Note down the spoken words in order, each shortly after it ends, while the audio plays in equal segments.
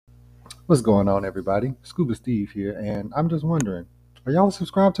What's going on, everybody? Scuba Steve here, and I'm just wondering, are y'all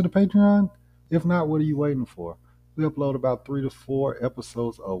subscribed to the Patreon? If not, what are you waiting for? We upload about 3 to 4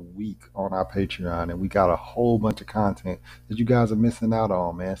 episodes a week on our Patreon, and we got a whole bunch of content that you guys are missing out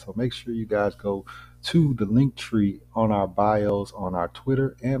on, man. So make sure you guys go to the link tree on our bios, on our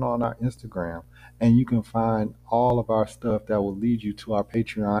Twitter, and on our Instagram, and you can find all of our stuff that will lead you to our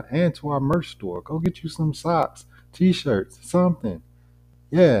Patreon and to our merch store. Go get you some socks, t-shirts, something.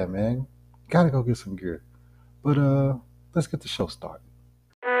 Yeah, man. Gotta go get some gear. But let's get the show started.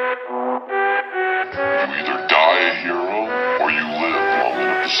 You either die a hero or you live long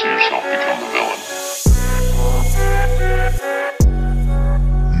enough to see yourself become the villain.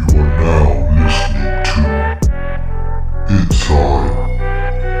 You are now listening to Inside the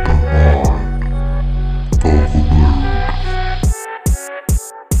Mind of a Blade.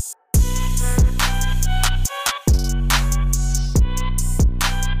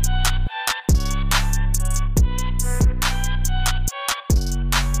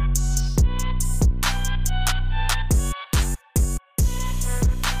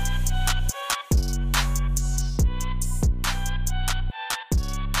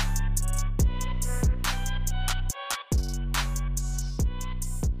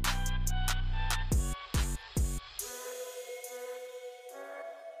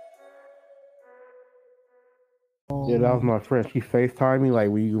 Yeah, that was my friend. She FaceTimed me like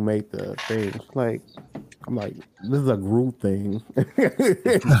when you make the thing. Like, I'm like, this is a group thing.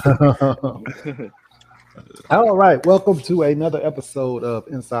 All right, welcome to another episode of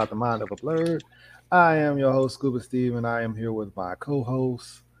Inside the Mind of a Blurred. I am your host, Scuba Steve, and I am here with my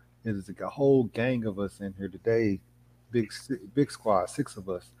co-host. It is a whole gang of us in here today. Big squad, 6 of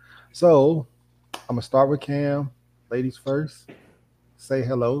us. So I'm gonna start with Cam. Ladies first. Say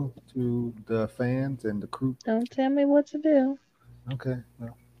hello to the fans and the crew. Don't tell me what to do. Okay.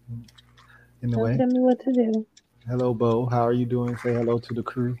 Well, Don't anyway, tell me what to do. hello, Bo. How are you doing? Say hello to the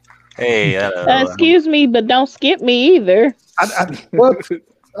crew. Hey, hello. Excuse me, but don't skip me either. What?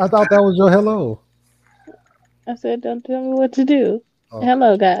 I thought that was your hello. I said, don't tell me what to do. Oh.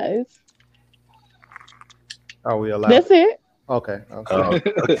 Hello, guys. Are we allowed? That's it. Okay.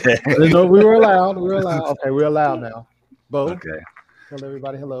 Okay. No, we were allowed. We were allowed. Okay, we're allowed now. Bo, Okay. tell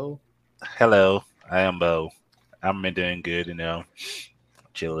everybody hello. Hello, I am Bo. I'm been doing good,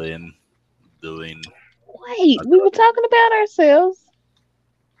 chilling, doing. Wait, we were talking about ourselves.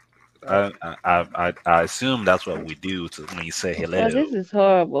 I assume that's what we do when you say hello. Oh, this is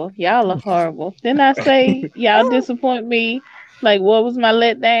horrible. Y'all are horrible. Didn't I say y'all disappoint me? Like, what was my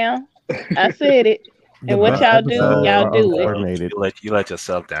letdown? I said it. And what y'all do, y'all do it. You let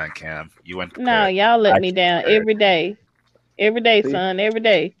yourself down, Cam. You went. No, y'all let me down every day. Every day, son. Every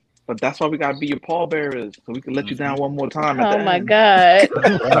day. But that's why we gotta be your pallbearers, so we can let you down one more time. Oh my God.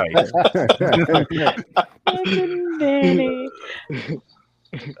 Daddy.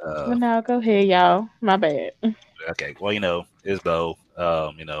 Well, now go ahead, y'all. My bad. Okay. Well, it's Bo.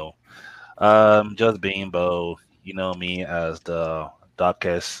 Just being Bo. You know me as the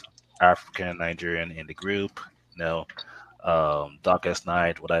darkest African Nigerian in the group. Darkest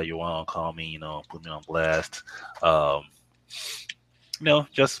night, whatever you want to call me. Put me on blast.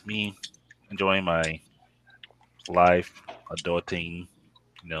 Just me enjoying my life, adulting,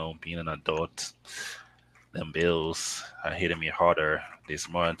 being an adult. Them bills are hitting me harder this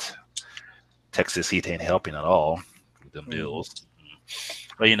month. Texas heat ain't helping at all with them bills.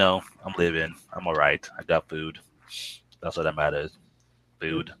 But I'm living. I'm all right. I got food. That's what that matters.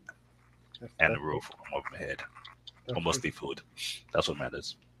 Food and a roof over my head. Or mostly food. That's what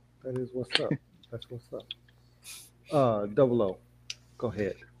matters. That is what's up. That's what's up. Double O. Go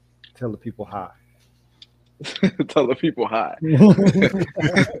ahead. Tell the people hi. Tell the people hi. I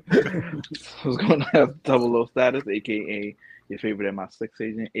was going to have Double O status, aka your favorite MI6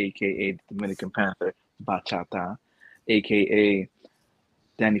 agent, aka the Dominican Panther, Bachata, aka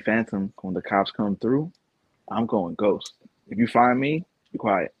Danny Phantom. When the cops come through, I'm going ghost. If you find me, be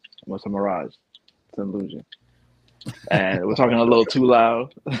quiet. Unless I'm a mirage. It's an illusion. And we're talking a little too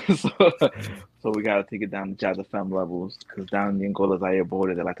loud. So we got to take it down to Jazz FM levels, because down in the Angola Zaire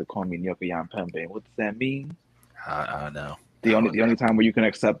border, they like to call me Nyoka Pembe. What does that mean? I know. The only time where you can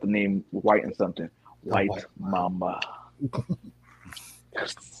accept the name white and something. White Mamba.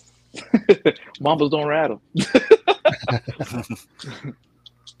 Mambas don't rattle.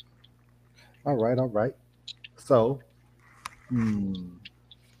 All right. So,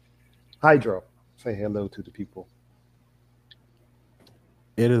 Hydro, say hello to the people.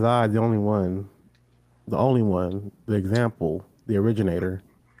 It is I, the only one, the example, the originator,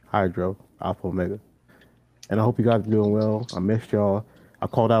 Hydro, Alpha Omega. And I hope you guys are doing well. I missed y'all. I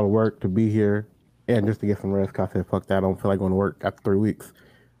called out of work to be here and just to get some rest. 'Cause I said, "Fuck that! I don't feel like going to work after 3 weeks."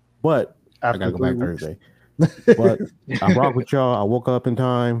 But I gotta go back Thursday. But I rock with y'all. I woke up in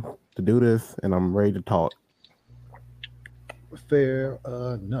time to do this, and I'm ready to talk. Fair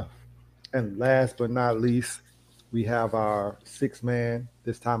enough. And last but not least, we have our 6 man.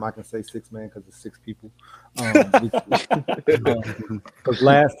 This time I can say 6 man because it's 6 people. Because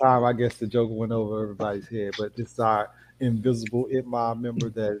last time I guess the Joker went over everybody's head, but this is our invisible ITMA member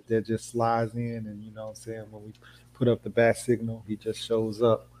that just slides in, and you know what I'm saying, when we put up the bat signal, he just shows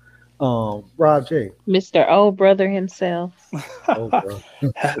up. Rob J. Mr. Old Brother himself. Oh, bro.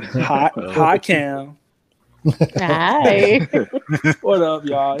 Hi, Cam. Hi. What up,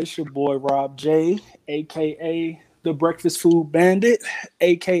 y'all? It's your boy Rob J, aka the Breakfast Food Bandit,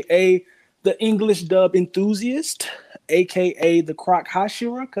 aka the English Dub Enthusiast, aka the Croc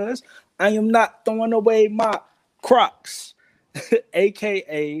Hashira, because I am not throwing away my Crocs,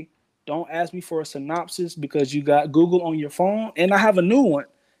 aka don't ask me for a synopsis because you got Google on your phone, and I have a new one,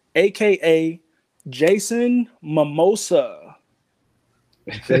 aka Jason Mimosa.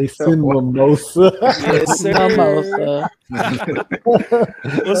 Jason Mimosa. Yes, sir. Mimosa.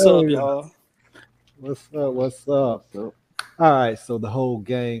 What's up, y'all? What's up? All right, so the whole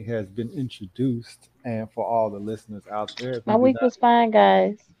gang has been introduced, and for all the listeners out there, My week was fine,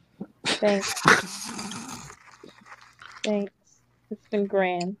 guys. Thanks. Thanks. It's been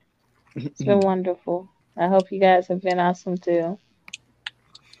grand. It's been wonderful. I hope you guys have been awesome too.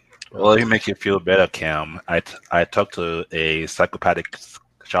 Well, you make you feel better, Cam. I talked to a psychopathic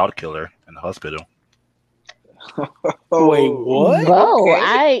child killer in the hospital. Wait, what? Whoa,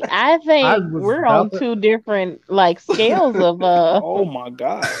 Okay. I think I was we're on about to- 2 different scales of Oh my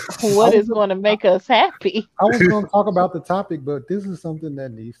God. what is going to make us happy. I was going to talk about the topic, but this is something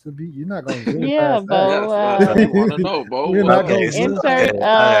that needs to be. You're not going to get Yeah, past Bo. that. I want to know, Bo. We're What's not up? gonna Insert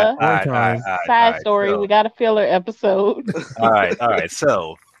side story. We got a filler episode. All right.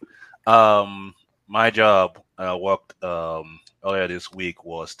 So, my job worked earlier this week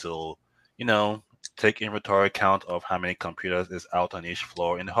was to, take inventory count of how many computers is out on each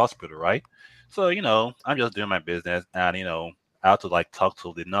floor in the hospital, right? So, I'm just doing my business, and I have to talk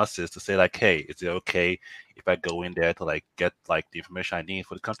to the nurses to say hey, is it okay if I go in there to get the information I need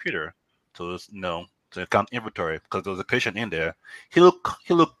for the computer to to count inventory, because there was a patient in there. He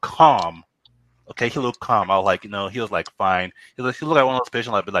looked calm. Okay, he looked calm. I was he was fine. He looked like one of those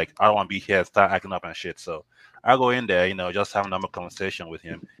patients I don't want to be here, start acting up and shit. So I go in there, just have a normal conversation with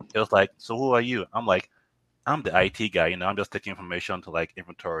him. He was like, "So who are you?" I'm like, "I'm the IT guy. I'm just taking information to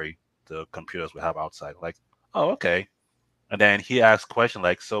inventory the computers we have outside." "Oh, okay." And then he asked question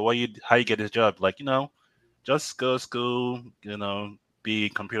 "So how you get this job?" Just go to school, be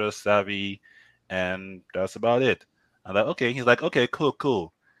computer savvy, and that's about it. I'm like, "Okay." He's like, "Okay,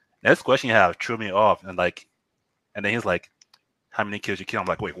 cool." Next question you have threw me off, and then he's like, "How many kills you kill?" I'm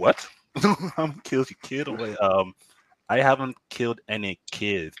like, "Wait, what? How many kills you killed?" Wait, I haven't killed any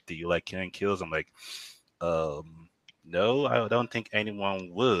kids. Do you like killing kills? I'm like, no, I don't think anyone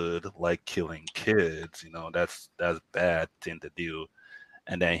would like killing kids. That's bad thing to do.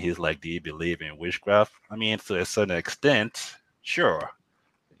 And then he's like, "Do you believe in witchcraft?" I mean, to a certain extent, sure.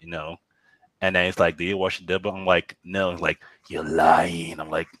 And then he's like, "Do you worship the devil?" I'm like, "No." He's like, "You're lying."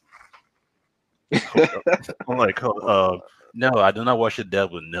 I'm like, "No, I do not worship the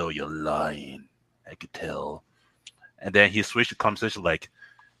devil." "No, you're lying. I could tell." And then he switched the conversation "Will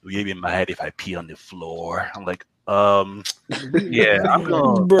you be mad if I pee on the floor?" I'm like, yeah, I'm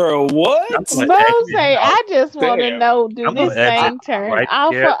going. Bro, what? I'm gonna Bo exit say, out. I just want to Damn. know, do I'm this gonna exit thing turn right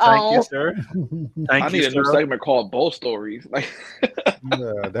off here. or Thank you, on? sir. I Thank need you, a new sir. segment called Bo Stories. Yeah,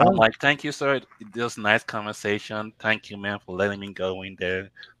 I'm that, like, "Thank you, sir. It was a nice conversation. Thank you, man, for letting me go in there.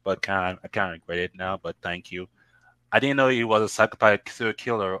 But I kind of regret it now. But thank you." I didn't know he was a psychopathic serial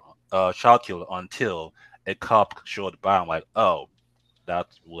killer, child killer, until a cop showed by. I'm like, "Oh, that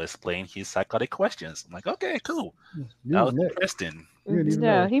will explain his psychotic questions." I'm like, "Okay, cool. you That was was next. interesting." You didn't even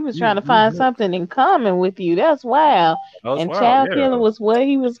Yeah, know. he was You trying to was find next. something in common with you. That's wild. That was And wild. child Yeah. killing was what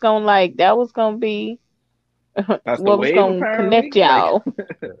he was gonna that was gonna be That's the what was wave, gonna apparently. connect y'all.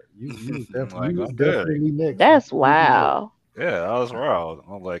 You was, I'm like, you was okay. definitely next. That's You was next. wild. Yeah, that was wild.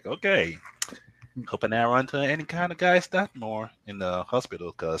 I'm like, okay. Hoping I run into any kind of guys that more in the hospital,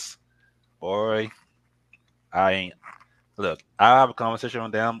 because, boy, I ain't. Look, I have a conversation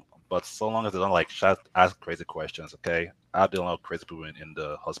with them, but so long as they don't ask crazy questions, okay? I've dealt with crazy people in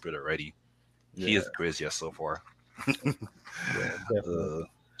the hospital already. He is craziest so far. Yeah, definitely.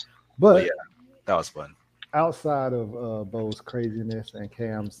 But But yeah, that was fun. outside of Bo's craziness and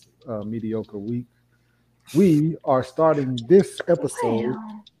Cam's mediocre week, we are starting this episode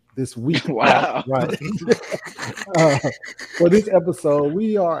this week. Wow. Right. For this episode,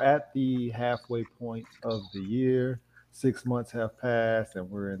 we are at the halfway point of the year. 6 months have passed, and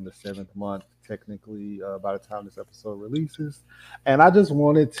we're in the 7th month, technically, by the time this episode releases. And I just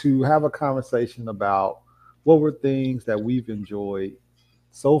wanted to have a conversation about what were things that we've enjoyed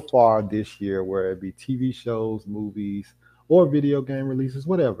so far this year, whether it be TV shows, movies, or video game releases,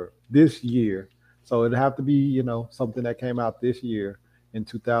 whatever, this year. So it'd have to be, something that came out this year in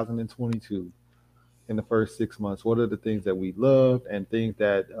 2022 in the first 6 months. What are the things that we loved and things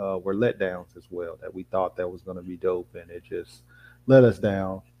that were letdowns as well that we thought that was going to be dope and it just let us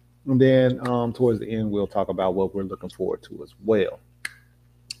down. And then towards the end, we'll talk about what we're looking forward to as well.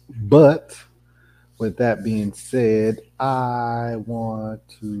 But with that being said, I want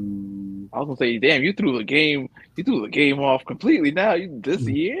to. I was gonna say, damn, you threw the game off completely. Now this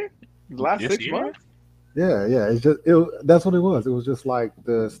year, the last This 6 year? months. Yeah. It's just that's what it was. It was just like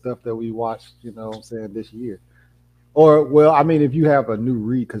the stuff that we watched, what I'm saying, this year. Or well, I mean, if you have a new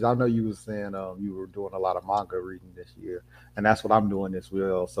read, because I know you were saying you were doing a lot of manga reading this year, and that's what I'm doing as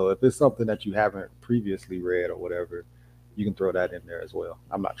well. So if it's something that you haven't previously read or whatever, you can throw that in there as well.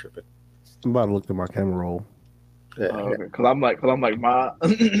 I'm not tripping. I'm about to look at my camera roll. Yeah. Because I'm like my,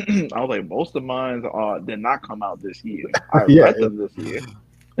 I was like, most of mine did not come out this year. I Yeah. read them this year.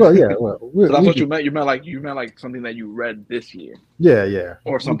 Well, yeah. Well, So that's what you meant. You meant like something that you read this year, Yeah.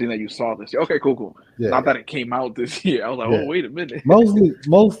 or something that you saw this year. Okay, cool. Yeah. Not that it came out this year. I was like, Yeah. oh, wait a minute. Mostly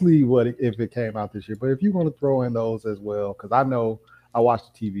if it came out this year. But if you want to throw in those as well, because I know I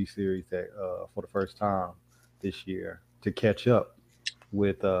watched the TV series that for the first time this year to catch up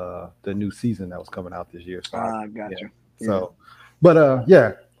with the new season that was coming out this year. So, I got you. so but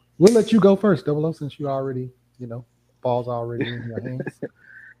yeah, we'll let you go first, Double O, since you already, ball's already in your hands.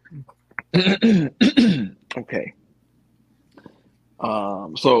 Okay.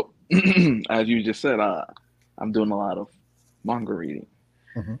 So as you just said, I'm doing a lot of manga reading,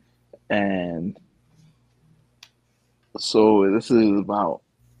 Mhm. and so this is about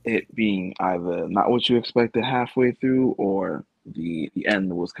it being either not what you expected halfway through, or the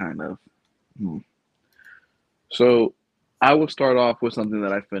end was kind of. So I will start off with something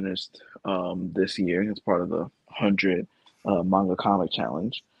that I finished this year as part of the 100 manga comic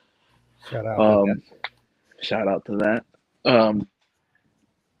challenge. Shout out. Shout out to that.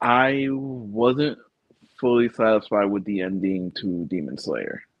 I wasn't fully satisfied with the ending to Demon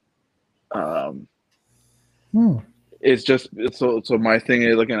Slayer. It's just so my thing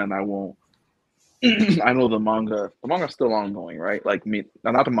is, again, and I won't. I know the manga's still ongoing, right? Like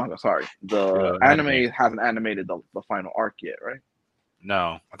not the manga. Sorry, the anime hasn't animated the final arc yet, right?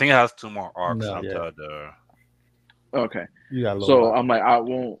 No, I think it has 2 more arcs No, after the. Okay. You got a little So while. I'm like, I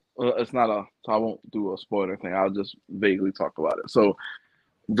won't. It's not so I won't do a spoiler thing. I'll just vaguely talk about it. So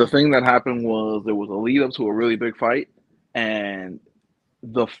the thing that happened was there was a lead up to a really big fight, and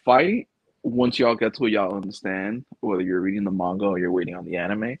the fight. Once y'all get to it, y'all understand whether you're reading the manga or you're waiting on the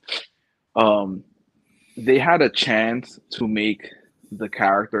anime. They had a chance to make the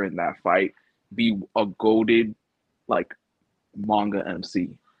character in that fight be a goated like manga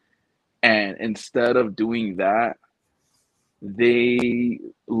MC, and instead of doing that, they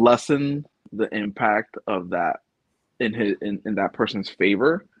lessen the impact of that in that person's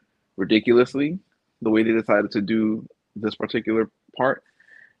favor ridiculously, the way they decided to do this particular part.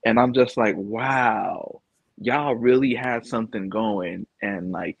 And I'm just like, wow, y'all really had something going,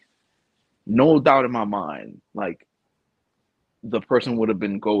 and like no doubt in my mind, like the person would have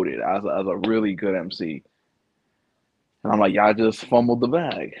been goated as a really good MC. And I'm like, y'all just fumbled the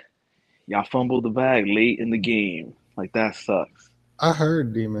bag. Y'all fumbled the bag late in the game. Like, that sucks. I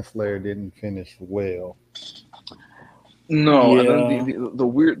heard Demon Slayer didn't finish well. No, Yeah. and then the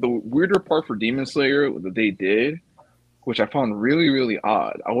weirder part for Demon Slayer that they did, which I found really, really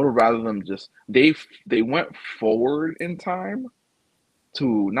odd. I would have rather them just they went forward in time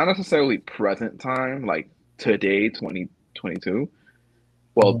to not necessarily present time, like today, 2022.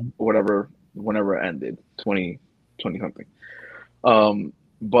 Well, whenever it ended, 2020 something.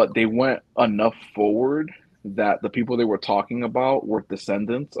 But they went enough forward that the people they were talking about were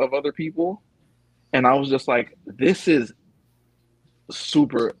descendants of other people. And I was just like, this is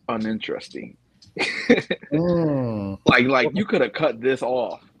super uninteresting. Like you could have cut this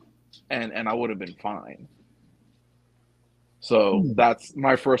off and I would have been fine. So that's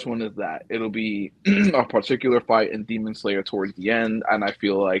my first one, is that it'll be a particular fight in Demon Slayer towards the end, and I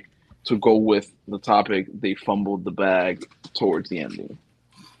feel like to go with the topic, they fumbled the bag towards the ending.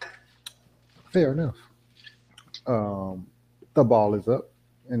 Fair enough. The ball is up.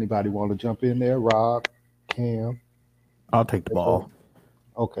 Anybody want to jump in there? Rob, Cam. I'll take the ball.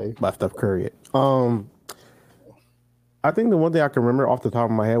 Okay. By Steph Curry. I think the one thing I can remember off the top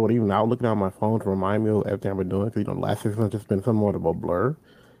of my head, what even now looking at my phone to remind me of everything I've been doing, because the last 6 months has been somewhat of a blur.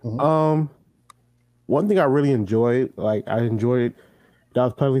 Mhm. One thing I really enjoyed, that I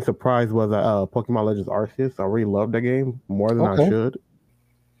was pleasantly surprised was Pokemon Legends Arceus. I really loved that game more than I should.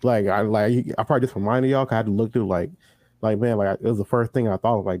 I probably just reminded y'all, 'cause I had to look through it was the first thing I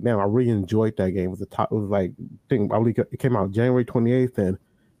thought of. Like, damn, I really enjoyed that game. It was the top. It was like, I think I believe it came out January 28th, and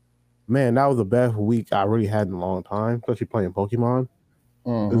man, that was the best week I really had in a long time, especially playing Pokemon.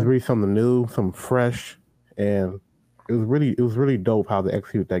 It was really something new, something fresh, and it was really dope how they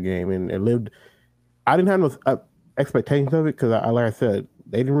executed that game. And it lived. I didn't have no expectations of it because, like I said,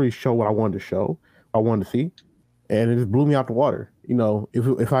 they didn't really show what I wanted to show, I wanted to see, and it just blew me out the water. You know,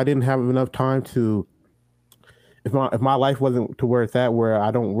 if I didn't have enough time to, if my life wasn't to where it's at, where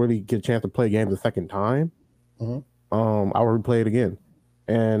I don't really get a chance to play games a second time, I would replay it again.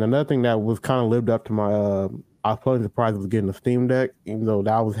 And another thing that was kind of lived up to my, I was probably surprised was getting a Steam Deck, even though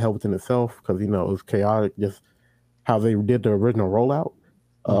that was hell within itself, because it was chaotic, just how they did the original rollout.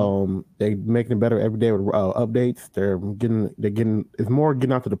 They making it better every day with updates. They're getting it's more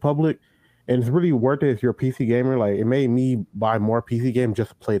getting out to the public, and it's really worth it if you're a PC gamer. Like, it made me buy more PC games just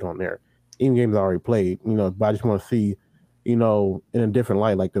to play it on there. Even games I already played, but I just want to see, in a different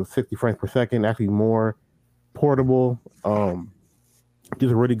light, like the 60 frames per second, actually more portable.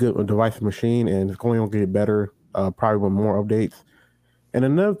 Just a really good device machine, and it's going to get better, probably with more updates. And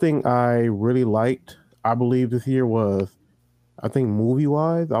another thing I really liked, I believe this year was, I think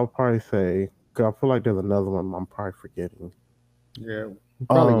movie-wise, I would probably say, because I feel like there's another one I'm probably forgetting. Yeah,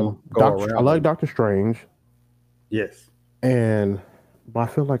 probably I like Doctor Strange. Yes. But I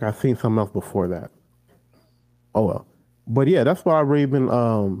feel like I've seen something else before that. Oh well. But yeah, that's what I've really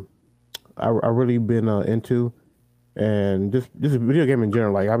been into. And just video game in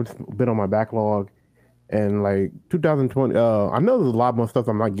general, like I've just been on my backlog, and like 2020. I know there's a lot more stuff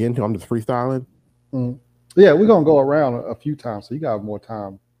I'm not getting to. I'm just freestyling. Yeah, we're gonna go around a few times, so you got more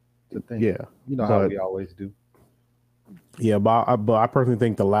time to think. Yeah, how we always do. Yeah, but I personally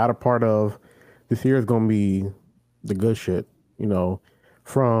think the latter part of this year is gonna be the good shit.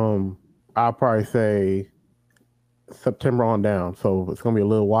 From I'll probably say September on down. So it's gonna be a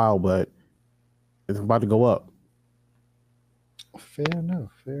little while, but it's about to go up. Fair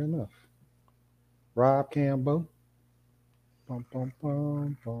enough. Rob Campbell. Bum, bum,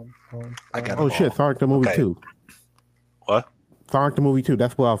 bum, bum, bum, I got Oh shit, Sonic the Movie 2. What? Sonic the Movie 2.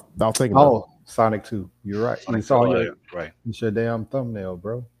 That's what I was thinking about. Oh, Sonic 2. You're right. Sonic It's on 2, your, right. It's your damn thumbnail,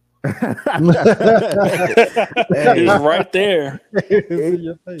 bro. It's right there.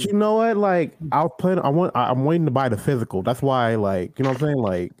 You know what? Like, I'm waiting to buy the physical. That's why, like, you know what I'm saying?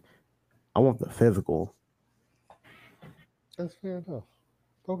 Like, I want the physical. That's fair enough.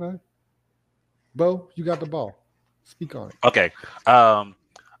 Okay. Bo, you got the ball. Speak on it. Okay.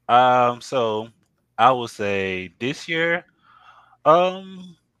 So I would say this year, give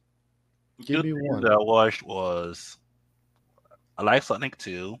me one that I watched was I like Sonic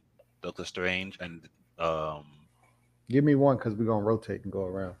 2, Doctor Strange, and give me one because we're gonna rotate and go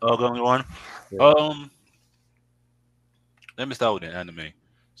around. Oh, going one. Yeah. Let me start with an anime.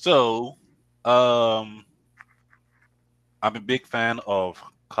 So, I'm a big fan of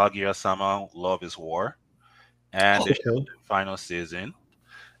Kaguya-sama Love is War, and the final season,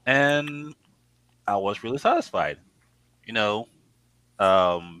 and I was really satisfied. The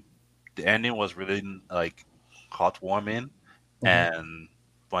ending was really like heartwarming and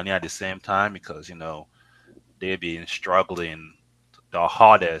funny at the same time because they've been struggling the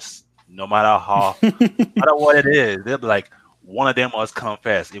hardest, no matter what it is. They'll be like, one of them must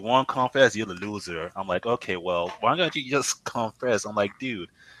confess. If one confess, you're the loser. I'm like, okay, well, why don't you just confess? I'm like, dude,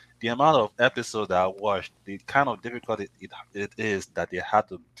 the amount of episodes that I watched, the kind of difficult it is that they had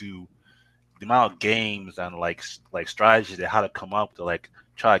to do, the amount of games and like strategies they had to come up to like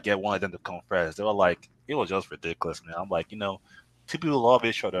try to get one of them to confess. They were like, it was just ridiculous, man. I'm like, two people love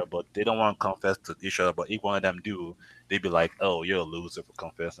each other, but they don't want to confess to each other. But if one of them do, they'd be like, "Oh, you're a loser for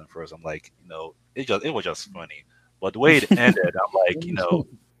confessing first." I'm like, it was just funny. But the way it ended, I'm like,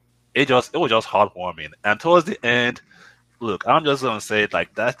 it was just heartwarming. And towards the end, look, I'm just gonna say it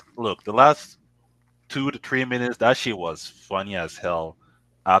like that. Look, the last 2 to 3 minutes, that shit was funny as hell.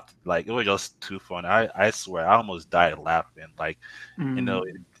 Like, it was just too funny. I swear, I almost died laughing. Like,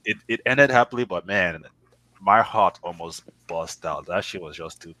 it ended happily, but man, my heart almost burst out. That shit was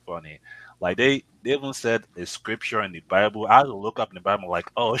just too funny. Like, they even said a scripture in the Bible. I had to look up in the Bible,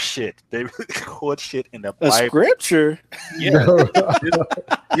 like, oh shit, they really quote shit in the Bible. A scripture? Yeah,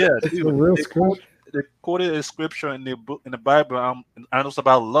 yeah, dude, real scripture. quoted a scripture in the book in the Bible. And it's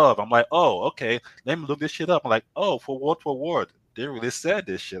about love. I'm like, oh, okay. Let me look this shit up. I'm like, oh, for word, they really said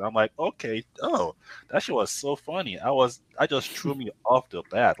this shit. I'm like, okay, oh, that shit was so funny. I just threw me off the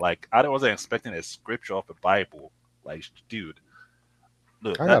bat. Like I wasn't expecting a scripture off the Bible. Like, dude,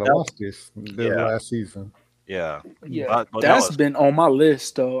 look, I gotta watch this last season. Yeah, Yeah, but that's been on my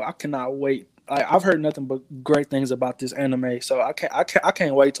list though. I cannot wait. I've heard nothing but great things about this anime, so I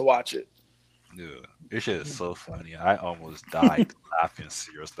can't wait to watch it. Yeah, this shit is so funny. I almost died laughing.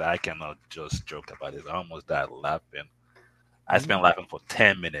 Seriously, I cannot just joke about it. I almost died laughing. I spent laughing for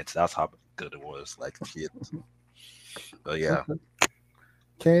 10 minutes. That's how good it was. Like shit. But yeah.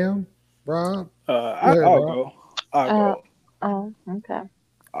 Cam, Rob, I'll go. I'll Oh, okay.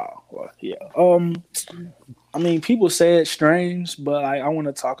 Oh, well, yeah. I mean, people say it's strange, but I want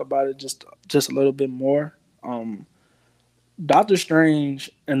to talk about it just a little bit more. Doctor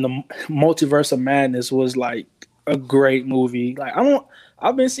Strange and the Multiverse of Madness was like a great movie. Like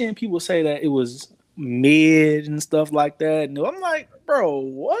I've been seeing people say that it was mid and stuff like that, and I'm like, bro,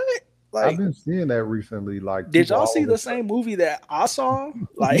 what? Like, I've been seeing that recently. Like, did y'all see the same movie that I saw?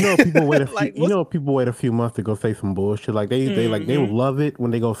 Like, people wait people wait a few months to go say some bullshit. Like they would love it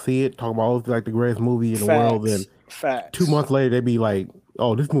when they go see it, talk about like the greatest movie in the world. And 2 months later, they be like,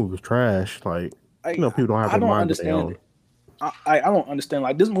 "Oh, this movie was trash." Like, people don't have their mind of their own. I don't understand.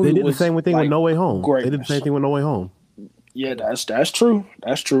 Like, this movie they did the same thing with No Way Home. Great. They did the same thing with No Way Home. Yeah, that's true.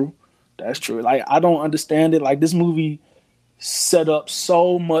 That's true. Like, I don't understand it. Like, this movie set up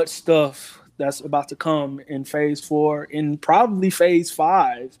so much stuff that's about to come in phase 4 and probably phase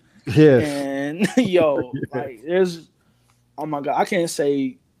 5. Yes. And like there's, oh my God, I can't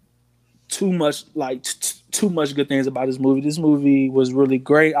say too much too much good things about this movie. This movie was really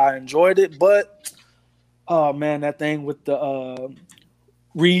great. I enjoyed it, but oh man, that thing with the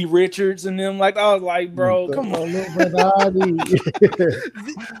Reed Richards and them, like I was like, bro, come on,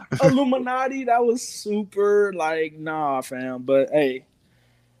 Illuminati, that was super, like, nah, fam. But hey,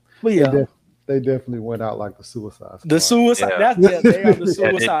 but yeah, they definitely went out like the Suicide Squad. The Suicide, they are the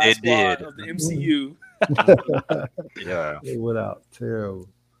Suicide Squad of the MCU. Yeah, they went out terrible,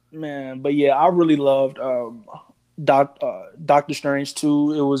 man. But yeah, I really loved Doctor Strange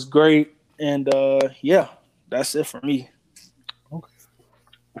 2. It was great, and yeah, that's it for me.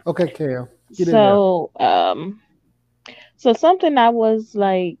 Okay, Cam. So something I was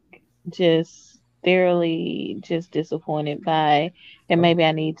like just thoroughly just disappointed by, and maybe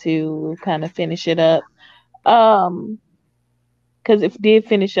I need to kind of finish it up. Because if it did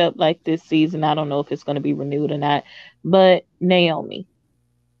finish up like this season, I don't know if it's going to be renewed or not. But Naomi,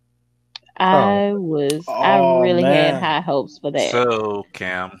 I really had high hopes for that. So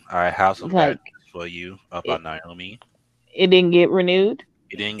Cam, I have some bad news for you about Naomi. It didn't get renewed.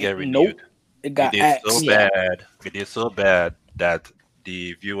 It didn't get renewed. Nope. It got so bad. It did so bad that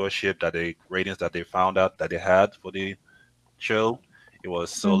the viewership, that the ratings that they found out that they had for the show, it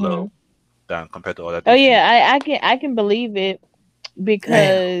was so low than compared to other. Oh yeah, I can believe it,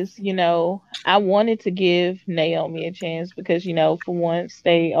 because I wanted to give Naomi a chance, because for once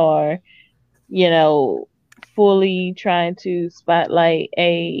they are fully trying to spotlight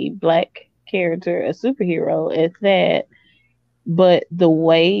a black character, a superhero at that. But the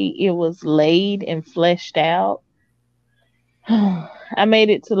way it was laid and fleshed out, I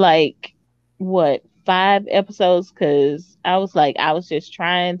made it to like 5 episodes, because I was just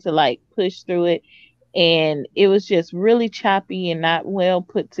trying to push through it, and it was just really choppy and not well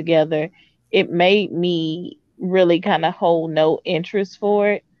put together. It made me really kind of hold no interest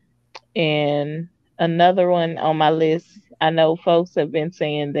for it. And another one on my list, I know folks have been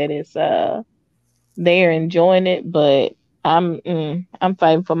saying that it's they're enjoying it, but I'm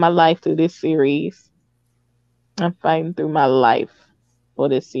fighting for my life through this series. I'm fighting through my life for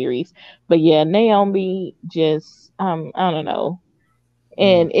this series. But yeah, Naomi just I don't know.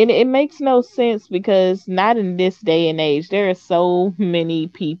 And it makes no sense, because not in this day and age, there are so many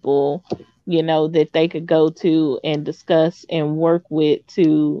people, that they could go to and discuss and work with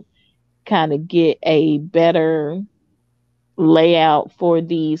to kind of get a better layout for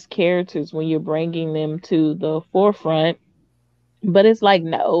these characters when you're bringing them to the forefront. But it's like,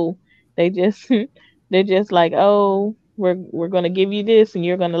 no, they're just like, oh, we're gonna give you this and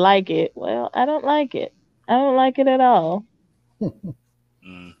you're gonna like it. Well, I don't like it. I don't like it at all.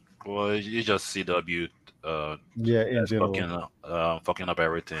 Well, you just CW, in general, fucking up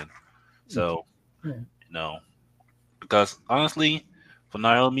everything. So, because honestly, for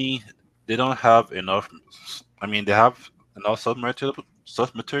Naomi, they don't have enough. I mean, they have enough source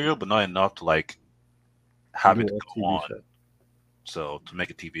material, but not enough to have it go on. So to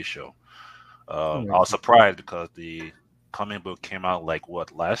make a TV show, I was surprised because the comic book came out like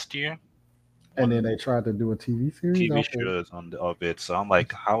what last year, And then they tried to do a TV series TV off of. shows of it. So I'm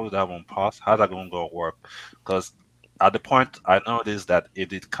like, how is that one possible? How's that going to work? Because at the point I noticed that if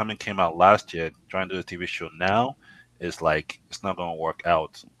the comic came out last year, trying to do a TV show now is like it's not going to work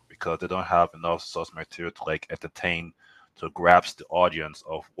out because they don't have enough source material to like entertain to grasp the audience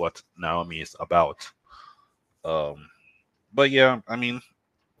of what Naomi is about. Um, but yeah, I mean,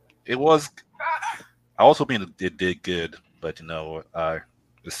 it was. I also mean it did good, but the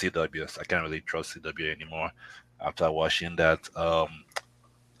CW, I can't really trust CW anymore after watching that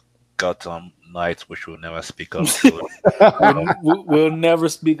Gotham Knights, which we'll never speak of. We'll never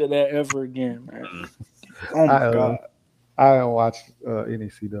speak of that ever again, man. Mm. Oh my god. I don't watch any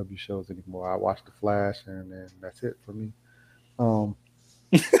CW shows anymore. I watch The Flash, and then that's it for me.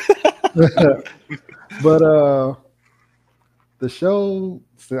 But the show,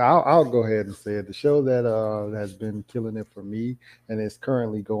 so I'll go ahead and say it. The show that has been killing it for me and is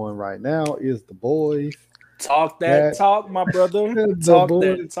currently going right now is The Boys. Talk that talk, my brother.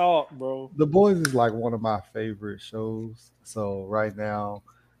 Talk, bro. The Boys is like one of my favorite shows. So right now,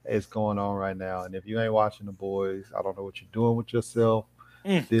 it's going on right now. And if you ain't watching The Boys, I don't know what you're doing with yourself.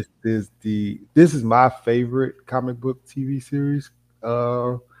 This is my favorite comic book TV series.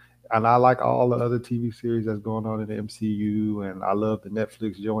 And I like all the other TV series that's going on in the MCU, and I love the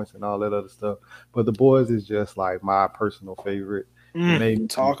Netflix joints and all that other stuff. But The Boys is just like my personal favorite.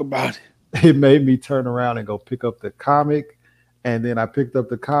 Talk about it. It made me turn around and go pick up the comic, and then I picked up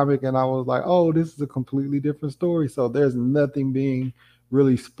the comic, and I was like, "Oh, this is a completely different story." So there's nothing being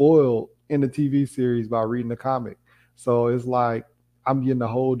really spoiled in the TV series by reading the comic. So it's like I'm getting a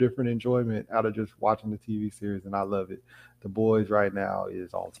whole different enjoyment out of just watching the TV series, and I love it. The Boys right now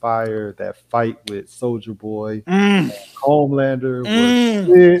is on fire. That fight with Soldier Boy, Homelander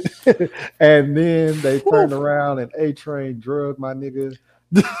was it. And then they turned around and A-Train drugged my nigga.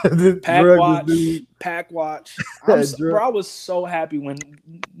 Pack watch. Bro, I was so happy when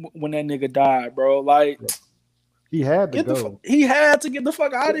that nigga died, bro. Like he had to go. He had to get the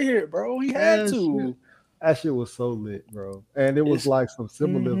fuck out of here, bro. He had to. That shit was so lit, bro. And it was like some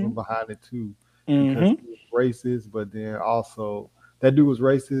symbolism behind it too. Because he was racist, but then also that dude was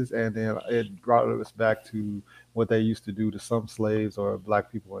racist, and then it brought us back to what they used to do to some slaves or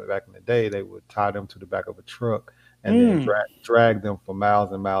black people back in the day. They would tie them to the back of a truck and then drag them for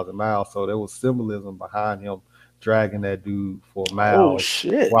miles and miles and miles. So there was symbolism behind him dragging that dude for miles. Oh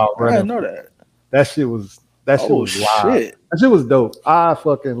shit! While running. I didn't know that. That shit was wild. That shit was dope. I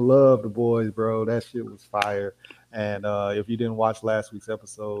fucking love The Boys, bro. That shit was fire. And if you didn't watch last week's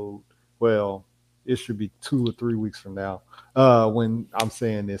episode, well, it should be 2 or 3 weeks from now when I'm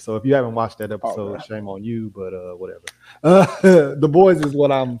saying this. So if you haven't watched that episode, shame on you, but whatever. The Boys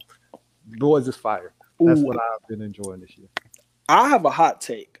is fire. That's what I've been enjoying this year. I have a hot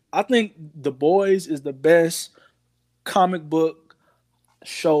take. I think The Boys is the best comic book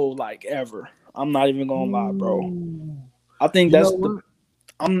show like ever. I'm not even gonna lie, bro. I think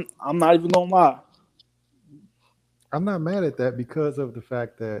I'm not even gonna lie. I'm not mad at that because of the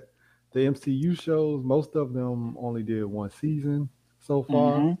fact that the MCU shows, most of them only did one season so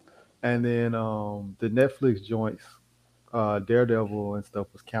far. And then the Netflix joints, Daredevil and stuff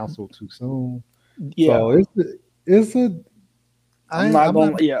was canceled too soon. Yeah. So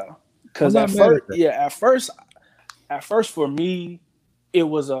because at first for me, it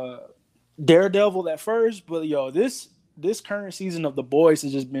was a Daredevil at first, but this current season of The Boys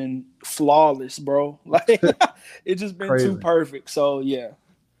has just been flawless, bro. Like it's just been too perfect. So yeah.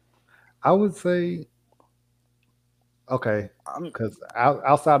 I would say, okay, because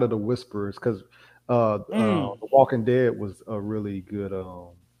outside of The Whisperers, because The Walking Dead was a really good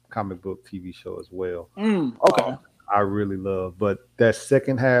comic book TV show as well. Okay. I really love, but that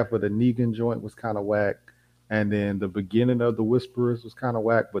second half of the Negan joint was kind of whack, and then the beginning of The Whisperers was kind of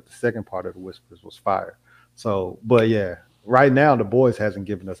whack, but the second part of The Whisperers was fire. So, but yeah, right now The Boys hasn't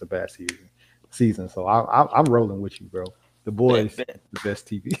given us a bad season. So I'm rolling with you, bro. The Boys, the best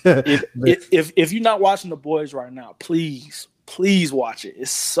TV. if you're not watching The Boys right now, please watch it.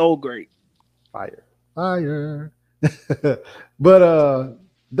 It's so great. Fire. But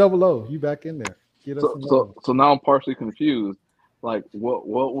Double O, you back in there. So now I'm partially confused. Like, what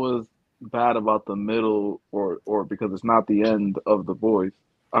was bad about the middle, or because it's not the end of The Boys?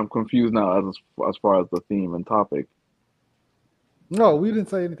 I'm confused now as far as the theme and topic. No, we didn't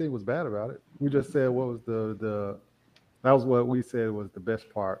say anything was bad about it. We just said what was that was what we said was the best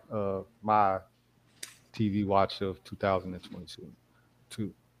part of my TV watch of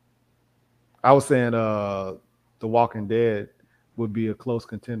 2022. I was saying The Walking Dead would be a close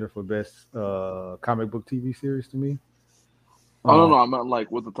contender for best comic book TV series to me. I don't know. I meant like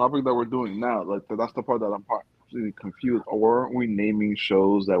with the topic that we're doing now. Like that's the part that I'm really confused. Or are we naming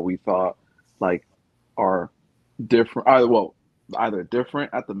shows that we thought like are different? Either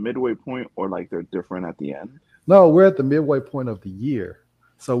different at the midway point or like they're different at the end. No, we're at the midway point of the year,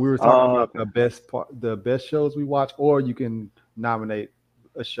 so we were talking about Okay. the best shows we watch, or you can nominate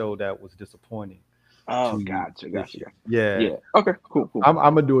a show that was disappointing Oh, to gotcha, this gotcha, year. gotcha. Yeah, Yeah. Okay. Cool. Cool. I'm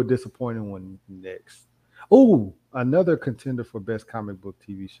gonna do a disappointing one next. Oh, another contender for best comic book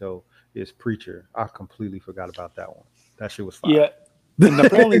TV show is Preacher. I completely forgot about that one. That shit was fire. Yeah. And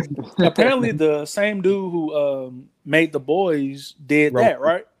apparently the same dude who made The Boys did Wrote- that,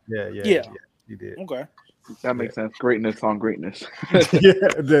 right? yeah, he did. Okay. That makes sense. Greatness on greatness. Yeah,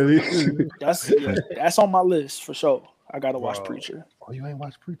 that That's on my list for sure. I gotta watch Wow. Preacher. Oh, you ain't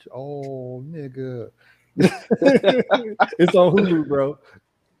watched Preacher? Oh, nigga. It's on Hulu, bro.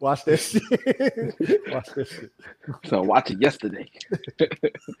 Watch that shit. Watch that shit. So watch it yesterday.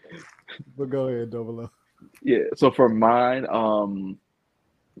 But go ahead, Double O. Yeah. So for mine,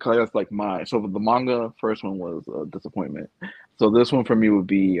 cause that's like mine. So the manga first one was a disappointment. So this one for me would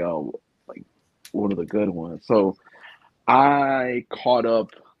be like one of the good ones. So I caught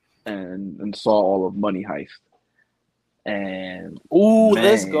up and saw all of Money Heist, and Ooh,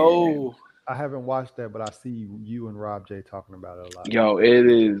 let's man, go. I haven't watched that, but I see you and Rob J talking about it a lot. yo, it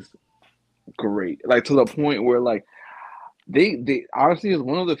is great. Like to the point where like they honestly is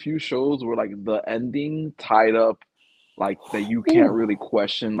one of the few shows where like the ending tied up like that you can't Ooh. really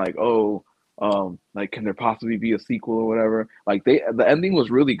question like like can there possibly be a sequel or whatever. Like the ending was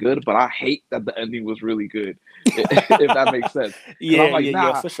really good, but I hate that the ending was really good. If that makes sense. 'Cause Yeah, I'm like, yeah,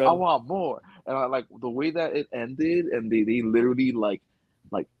 nah, for I sure. want more. And I like the way that it ended, and they literally like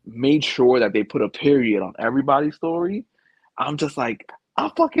made sure that they put a period on everybody's story. I'm just like, I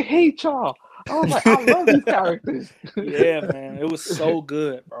fucking hate y'all. I was like, I love these characters. Yeah, man, it was so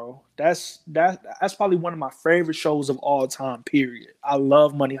good, bro. That's probably one of my favorite shows of all time. Period. I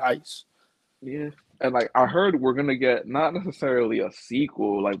love Money Heist. Yeah, and like I heard we're gonna get not necessarily a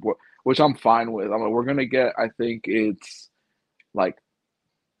sequel, like which I'm fine with. I'm like, we're gonna get. I think it's like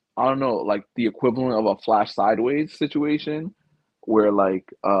I don't know, like the equivalent of a Flash Sideways situation, where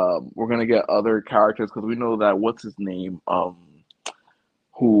like we're gonna get other characters because we know that what's his name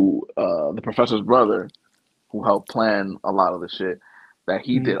who the professor's brother who helped plan a lot of the shit that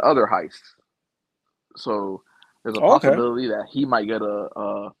he did other heists. So there's a Okay. possibility that he might get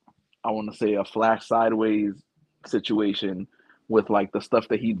I want to say a Flash Sideways situation with like the stuff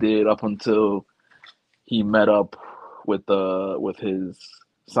that he did up until he met up with his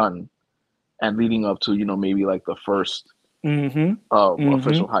son and leading up to maybe like the first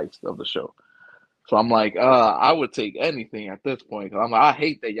official heist of the show. So I'm like, I would take anything at this point. 'Cause I'm like, I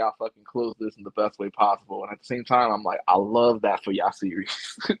hate that y'all fucking close this in the best way possible. And at the same time, I'm like, I love that for y'all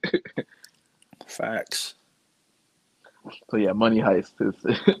series. Facts. So yeah, Money Heist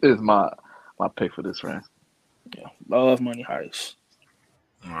is my pick for this round. Yeah, love Money Heist.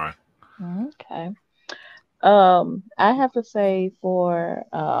 All right. Okay. I have to say for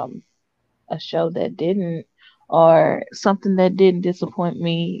a show that didn't, or something that didn't disappoint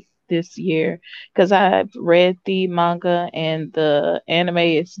me this year, because I've read the manga and the anime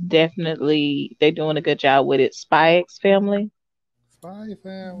is definitely they're doing a good job with it. Spy X Family. Spy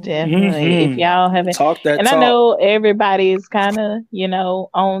Family. Definitely. If y'all haven't, Talk that and I talk. know everybody is kind of,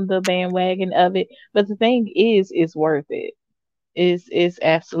 on the bandwagon of it, but the thing is, it's worth it. It's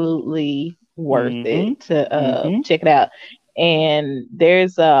absolutely worth it to check it out. And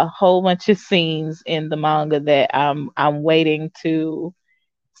there's a whole bunch of scenes in the manga that I'm waiting to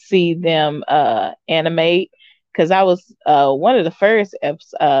see them animate, because I was one of the first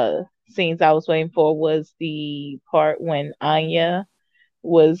scenes I was waiting for was the part when Anya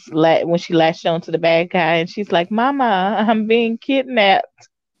was when she latched on to the bad guy and she's like, "Mama, I'm being kidnapped,"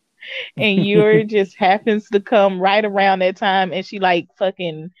 and Yuri just happens to come right around that time, and she like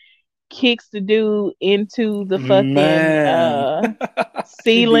fucking kicks the dude into the fucking Man. She beat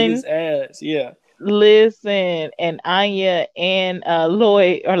ceiling. his ass. Yeah. Listen, and Anya and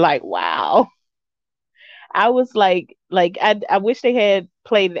Lloyd are like, wow. I was like I wish they had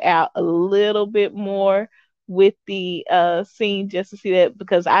played it out a little bit more with the scene just to see that,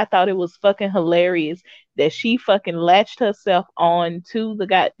 because I thought it was fucking hilarious that she fucking latched herself on to the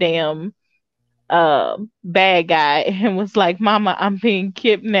goddamn bad guy and was like, "Mama, I'm being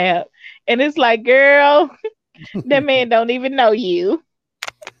kidnapped." And it's like, girl, that man don't even know you.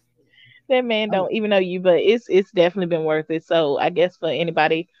 That man don't even know you, but it's definitely been worth it. So I guess for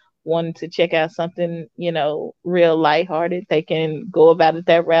anybody wanting to check out something, real lighthearted, they can go about it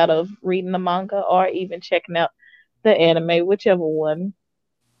that route of reading the manga or even checking out the anime, whichever one.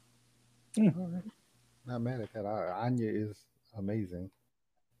 All right. Not mad at that. Anya is amazing.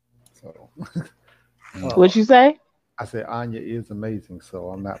 So, uh, What you say? I said Anya is amazing, so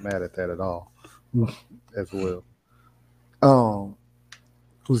I'm not mad at that at all, as well. Um,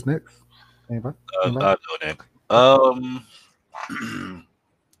 who's next? Anybody? Anybody? I'll go next.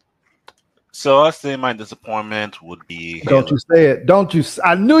 So I say my disappointment would be Don't Halo. you say it? Don't you?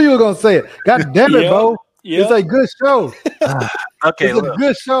 I knew you were gonna say it. God damn it, Yeah. Bo! Yeah. It's a good show. Okay, It's a look,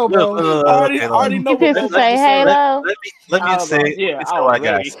 good show, bro. look, I okay, already look. know You what just Bo say about to say. Halo. Let me say what I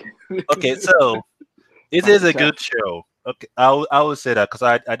got. Okay, so it is a good show. Okay, I would say that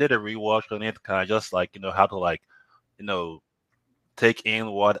because I did a rewatch on it, kind of just like how to like you know take in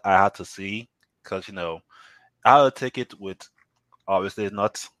what I had to see because I would take it with obviously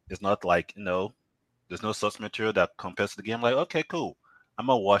it's not like there's no source material that compares to the game. Like okay, cool, I'm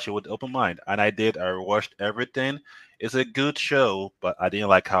gonna watch it with open mind, and I did. I watched everything. It's a good show, but I didn't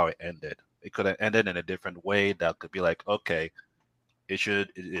like how it ended. It could have ended in a different way that could be like okay, it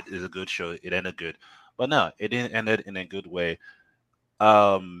is a good show. It ended good, but no, it didn't end it in a good way.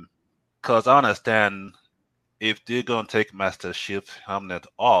 Um, because I understand if they're gonna take Master Chief Hamnet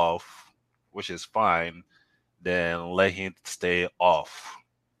off, which is fine, then let him stay off.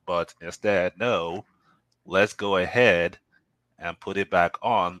 But instead, no, let's go ahead and put it back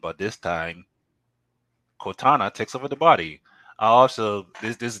on. But this time, Cortana takes over the body. I also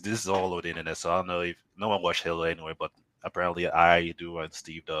this is all over the internet, so I don't know if no one watched Halo anyway, but apparently I do and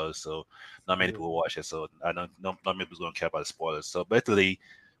Steve does, so not many people watch it, so I don't not many people don't care about the spoilers. So basically,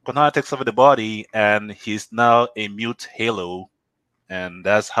 Cortana takes over the body, and he's now a mute Halo, and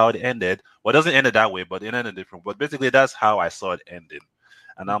that's how it ended. Well, it doesn't end it that way, but it ended different. But basically, that's how I saw it ending,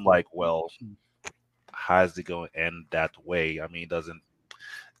 and I'm like, well, how is it going to end that way? I mean, it doesn't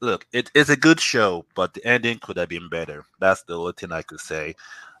look, it's a good show, but the ending could have been better. That's the only thing I could say.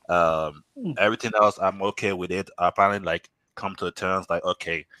 Everything else, I'm okay with it. I finally like come to terms like,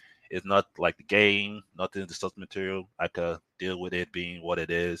 okay, it's not like the game, nothing the source material. I could deal with it being what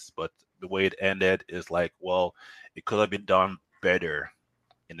it is, but the way it ended is like, well, it could have been done better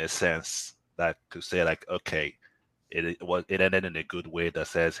in a sense that could say like, okay, it ended in a good way that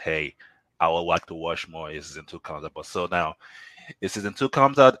says, hey, I would like to watch more if season two comes up. But so now if season two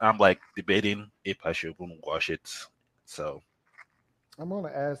comes out, I'm like debating if I should even watch it. So I'm gonna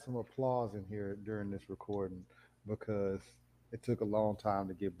add some applause in here during this recording because it took a long time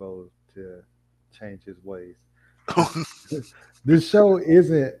to get Bo to change his ways. This show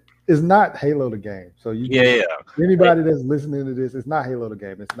is not Halo the game. So yeah, anybody that's listening to this, it's not Halo the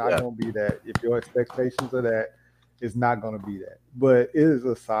game. It's not Yeah. gonna be that. If your expectations are that, it's not gonna be that. But it is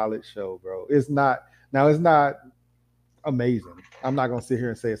a solid show, bro. It's not amazing. I'm not gonna sit here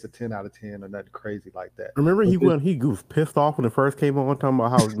and say it's a 10 out of 10 or nothing crazy like that. Remember But he was pissed off when it first came on, talking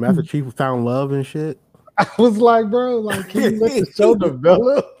about how Master Chief found love and shit. I was like, bro, like, can you let the show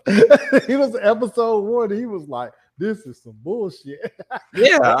develop? He was episode 1. He was like, this is some bullshit.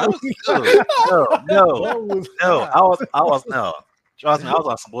 yeah. I was no. That was No, fine. I was no. Trust me, I was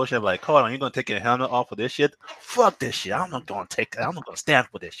on some bullshit. Like, hold on, you gonna take your helmet off for this shit? Fuck this shit. I'm not gonna stand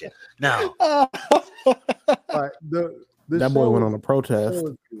for this shit. No. Like the That boy show went on a the protest. show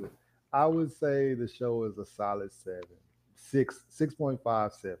is good. I would say the show is a solid 7.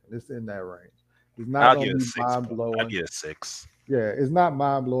 6.57. It's in that range. It's not I'll gonna give it be a 6. mind I'll blowing. give it a 6. Yeah, it's not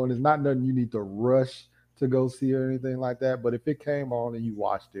mind blowing. It's not nothing you need to rush to go see or anything like that. But if it came on and you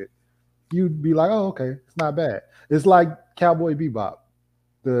watched it, you'd be like, oh, okay, it's not bad. It's like Cowboy Bebop,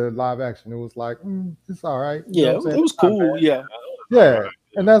 the live action. It was like, it's all right. You know Yeah, what I'm saying? it was It's not cool. bad. Yeah. Yeah,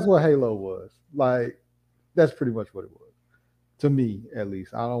 and that's what Halo was. Like, that's pretty much what it was. To me, at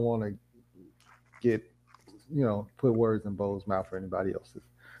least. I don't want to get, put words in Bo's mouth for anybody else's.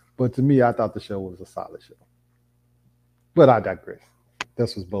 But to me, I thought the show was a solid show. But I digress.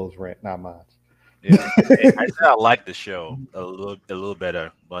 This was Bo's rant, not mine. Yeah. I said I like the show a little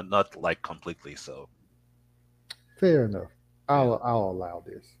better, but not like completely. So Fair enough. I'll allow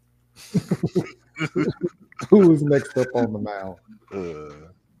this. Who is next up on the mound?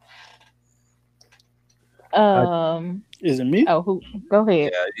 Is it me? Who? Go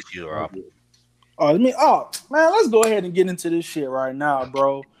ahead. yeah, it's you, Rob. Oh, man, let's go ahead and get into this shit right now,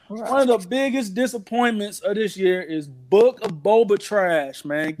 bro. One of the biggest disappointments of this year is Book of Boba trash,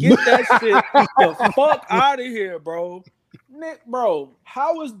 man. Get that shit the fuck out of here, bro. Nick, bro,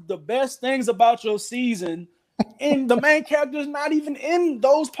 how is the best things about your season and the main character's not even in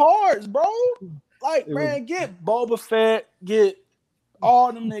those parts, bro? Like, man, get Boba Fett, get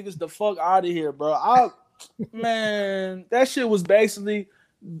all them niggas the fuck out of here, bro. Man, that shit was basically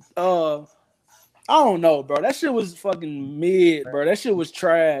I don't know, bro. That shit was fucking mid, bro. That shit was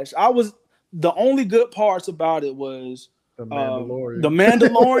trash. The only good parts about it was The Mandalorian. the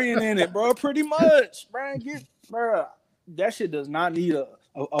Mandalorian in it, bro. Pretty much, bro. That shit does not need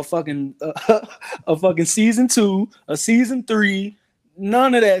a fucking a fucking season 2, a season 3,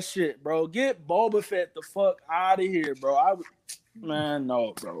 none of that shit, bro. Get Boba Fett the fuck out of here, bro.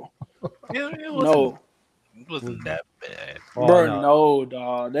 No, bro. No. It wasn't that bad. Oh, Bro, no,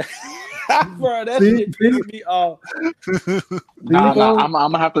 dog. Bro, that shit pissed me off. Nah, I'm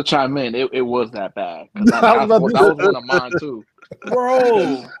gonna have to chime in. It was that bad. That was one of mine too.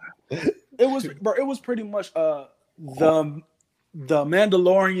 Bro, it was pretty much the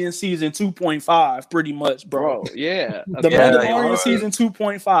Mandalorian season 2.5, pretty much, bro. Yeah. The Mandalorian season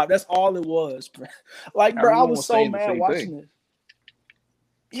 2.5. That's all it was, bro. Like, bro, I was so mad watching it.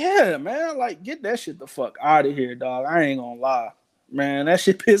 Yeah, man, like, get that shit the fuck out of here, dog. I ain't gonna lie. Man, that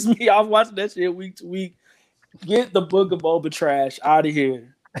shit pissed me off watching that shit week to week. Get the Book of Boba trash out of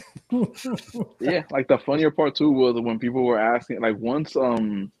here. Yeah, like the funnier part too was when people were asking, like once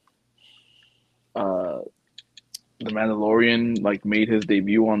the Mandalorian like made his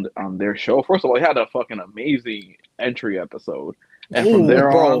debut on their show. First of all, he had a fucking amazing entry episode, and from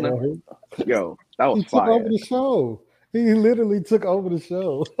there on, yo, that was fire. Took over the show. He literally took over the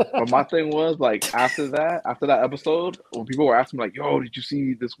show. But my thing was like after that episode, when people were asking like, "Yo, did you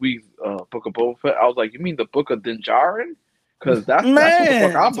see this week's Book of Boba Fett?" I was like, "You mean the Book of Din Djarin?" Because that's what the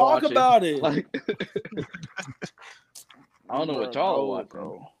fuck I'm talk watching. about it. Like, I don't know what y'all want,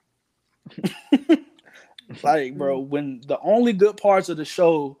 bro. Like, bro, when the only good parts of the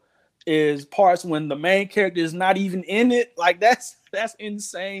show is parts when the main character is not even in it, like that's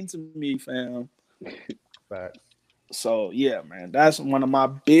insane to me, fam. Facts. So yeah, man, that's one of my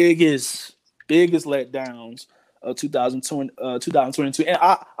biggest letdowns of 2022. And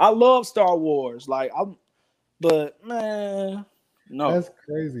I love Star Wars, but man, no, that's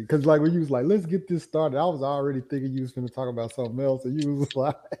crazy. Because like when you was like, let's get this started, I was already thinking you was going to talk about something else, and you was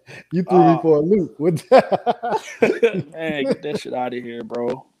like, you threw me for a loop with that. Man, get that shit out of here,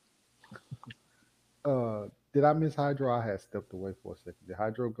 bro. Did I miss Hydro? I had stepped away for a second. Did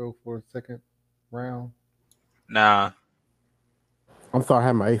Hydro go for a second round? Nah. I'm sorry, I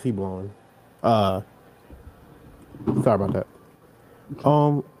had my AC blowing. Sorry about that.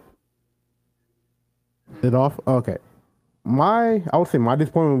 It off? Okay. I would say my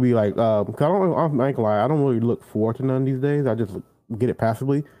disappointment would be like, cause I ain't gonna lie, I don't really look forward to none these days. I just get it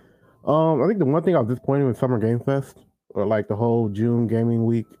passively. I think the one thing I was disappointed with Summer Game Fest, or like the whole June gaming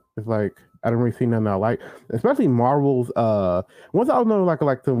week, is like I didn't really see nothing I like, especially Marvel's. Once I was know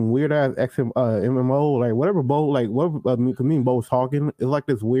like some weird ass MMO, like whatever Bo, like whatever me and Bo was talking, it's like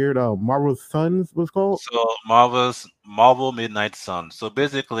this weird Marvel's Suns was called. So Marvel Midnight Sun. So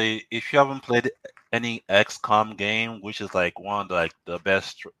basically, if you haven't played any XCOM game, which is like one of the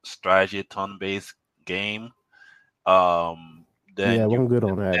best strategy turn-based game, then yeah, I'm good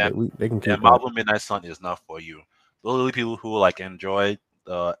on that. They can keep Marvel Midnight Sun is not for you. Those are the people who like enjoy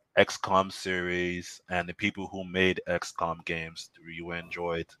the XCOM series and the people who made XCOM games. You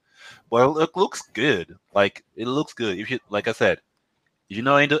enjoy it, but it looks good. Like it looks good. If you, like I said, if you're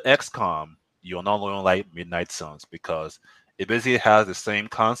not into XCOM, you're not going to like Midnight Suns because it basically has the same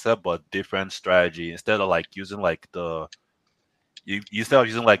concept but different strategy. Instead of like using like instead of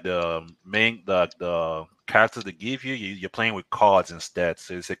using like the main the characters they give you, you're playing with cards instead.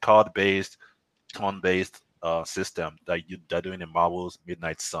 So it's a card-based, turn-based system that they're doing in Marvel's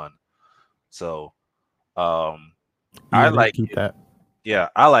Midnight Sun. So I like it. That. Yeah,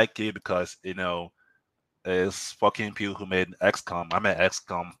 I like it because it's fucking people who made XCOM. I'm an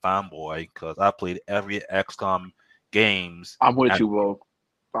XCOM fanboy because I played every XCOM games. I'm with you, bro.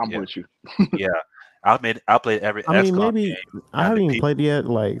 I'm with you. Yeah, I played every. I mean, XCOM maybe game, I haven't even played it yet.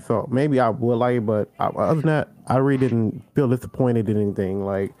 Like, so maybe I would like it, but other than that, I really didn't feel disappointed in anything.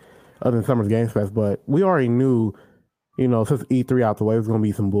 Like, other than Summer's Games Fest, but we already knew, since E3 out the way, it was gonna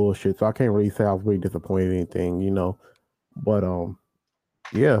be some bullshit. So I can't really say I was really disappointed in anything, But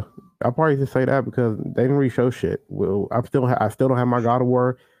yeah, I'll probably just say that because they didn't really show shit. Well, I still don't have my God of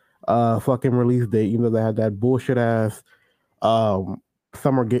War fucking release date. They had that bullshit ass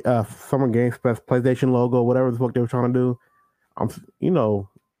Summer Games Fest PlayStation logo, whatever the fuck they were trying to do. I'm no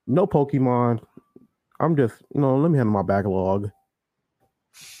Pokemon. I'm just let me handle my backlog.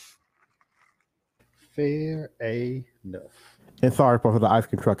 Fair enough. And sorry for the ice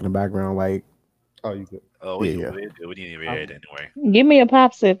cream truck in the background. Like, oh, you good? Oh, we didn't even read it anyway. Give me a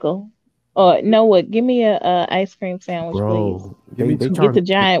popsicle. Or no, what? Give me a ice cream sandwich, please. Bro, Give me they two, Get charge. the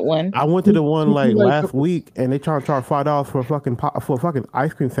giant one. I went to the one two like Kool-Aid last pickles. week, and they charge $5 for a fucking for a fucking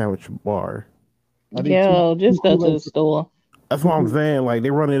ice cream sandwich bar. I need two Yo, two just go to Kool-Aid the store. That's two what I'm Kool- saying. Like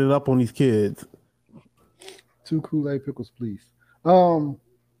they running it up on these kids. two Kool-Aid pickles, please.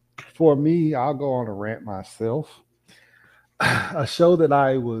 For me, I'll go on a rant myself. A show that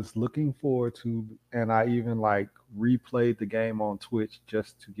I was looking forward to, and I even like replayed the game on Twitch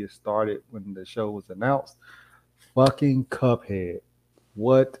just to get started when the show was announced. Fucking Cuphead.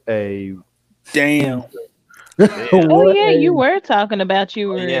 What a Damn. Yeah. Oh what yeah, you a were talking about you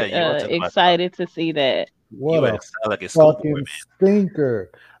Oh were yeah, you were talking about excited to see that. you what were a excited like a schoolboy, fucking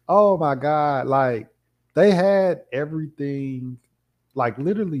stinker. Oh my god, like they had everything like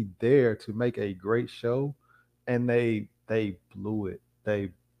literally there to make a great show and they blew it.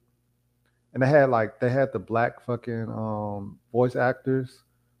 They had the black fucking voice actors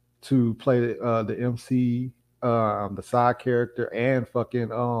to play the MC, the side character, and fucking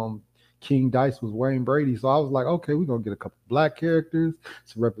King Dice was Wayne Brady. So I was like, okay, we're gonna get a couple black characters,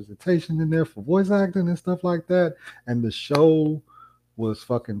 some representation in there for voice acting and stuff like that. And the show was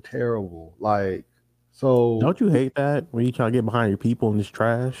fucking terrible. Like, so Don't you hate that when you try to get behind your people and it's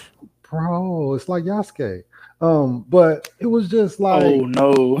trash? bro, it's like Yasuke. But it was just like Oh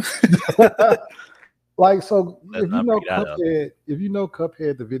no. like so Let's not bring that up. If you know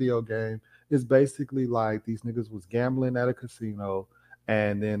Cuphead, the video game, it's basically like these niggas was gambling at a casino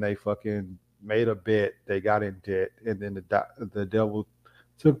and then they fucking made a bet, they got in debt, and then the devil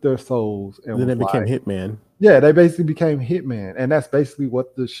took their souls and Then was it became like, Hitman. yeah, they basically became hitman. And that's basically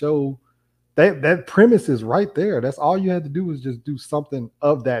what the show that premise is right there. That's all you had to do was just do something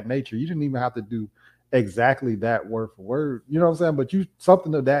of that nature. You didn't even have to do exactly that word for word. You know what I'm saying? But you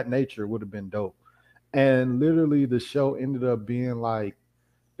something of that nature would have been dope. And literally the show ended up being like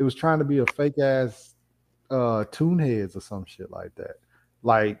it was trying to be a fake ass Toon Heads or some shit like that.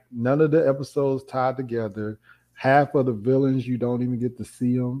 Like none of the episodes tied together. Half of the villains you don't even get to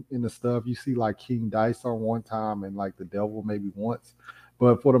see them in the stuff. You see like King Dice on one time and like the devil maybe once,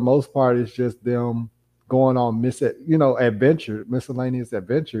 but for the most part, it's just them going on miscellaneous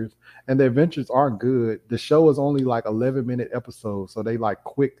adventures, and the adventures aren't good. The show is only like 11-minute episodes, so they like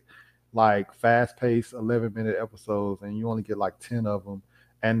quick, like fast paced 11-minute episodes, and you only get like 10 of them,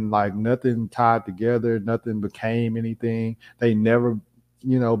 and like nothing tied together, nothing became anything. They never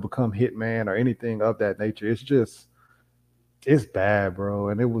become Hitman or anything of that nature. It's bad, bro.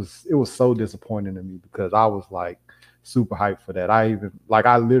 And it was so disappointing to me because I was like super hyped for that. I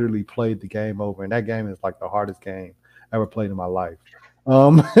literally played the game over, and that game is like the hardest game I ever played in my life.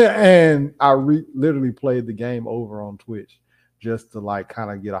 And I literally played the game over on Twitch just to like kind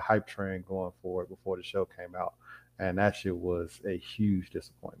of get a hype train going for it before the show came out. And that shit was a huge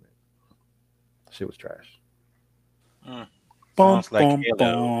disappointment. Shit was trash. Mm. Bum, Sounds like bum,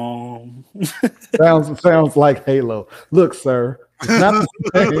 Halo. bum. Sounds like Halo. Look, sir, it's not the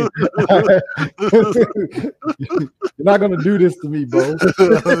same. You're not gonna do this to me, bro.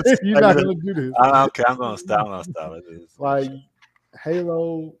 You're not gonna do this. Okay, I'm gonna stop. I'm gonna stop. Like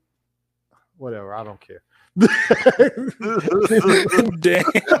Halo, whatever. I don't care. Damn.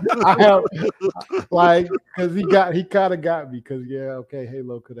 I have like because he kind of got me because okay,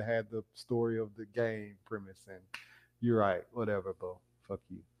 Halo could have had the story of the game premise, and you're right, whatever, bro. Fuck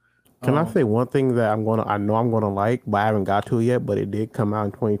you. Can I say one thing that I know I'm gonna like, but I haven't got to it yet, but it did come out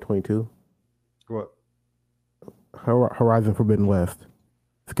in 2022. What? Horizon Forbidden West.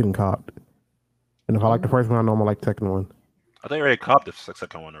 It's getting copped. And if I like the first one, I know I'm gonna like the second one. I think I already copped the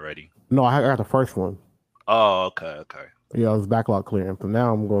second one already. No, I got the first one. Oh, okay. Yeah, it was backlog clearing. So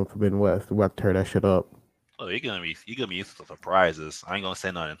now I'm going Forbidden West. We're about to tear that shit up. Oh, you're gonna be used to surprises. I ain't gonna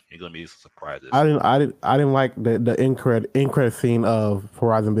say nothing. You're gonna be used to surprises. I didn't like the end credit scene of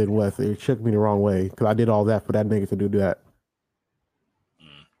Horizon Forbidden West. It shook me the wrong way because I did all that for that nigga to do that. You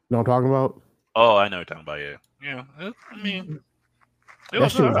know what I'm talking about? Oh, I know what you're talking about. Yeah. I mean,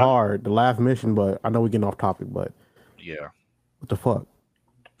 that shit was hard. The last mission, but I know we're getting off topic. But yeah, what the fuck?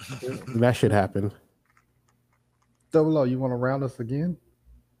 That shit happened. Double O, you want to round us again?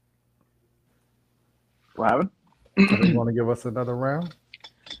 What happened? You want to give us another round?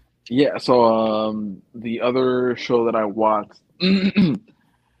 Yeah, so the other show that I watched,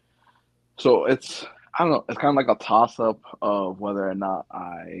 so I don't know, it's kind of like a toss up of whether or not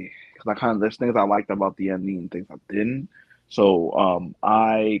there's things I liked about the ending and things I didn't. So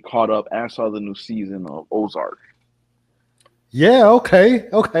I caught up and saw the new season of Ozark. Yeah, okay.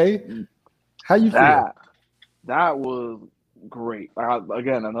 How you feel? That was great.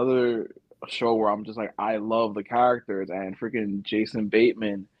 Again, another show where I'm just like, I love the characters, and freaking Jason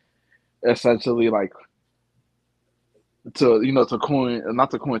Bateman essentially like to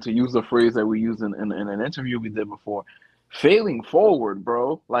to use the phrase that we used in an interview we did before, failing forward,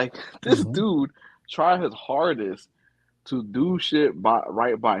 bro. Like this Mhm. dude tried his hardest to do shit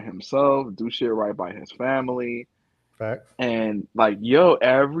right by himself, do shit right by his family, Facts. and like yo,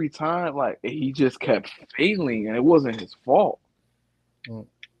 every time like he just kept failing, and it wasn't his fault. Mm.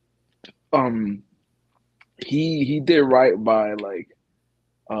 Um, he did right by like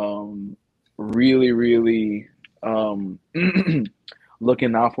really really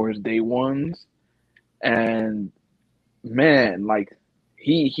looking out for his day ones, and man, like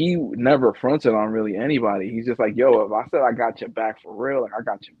he never fronted on really anybody. He's just like, yo, if I said I got your back for real, like I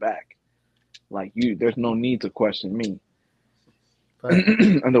got your back. Like there's no need to question me. Facts.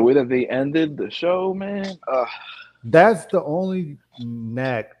 And the way that they ended the show, man, That's the only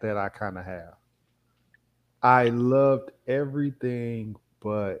knack that I kind of have. I loved everything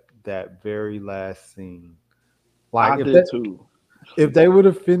but that very last scene. Like I did too. if they would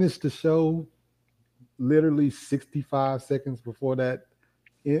have finished the show literally 65 seconds before that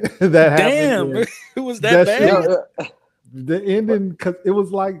that Damn, happened, it was that that shit bad. was, Yeah, the ending, because it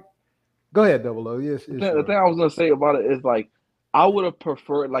was like, go ahead, Double O. Yes, the it's thing, the yours. thing I was gonna say about it is like I would have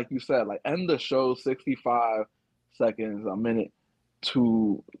preferred, like you said, like end the show 65 seconds, a minute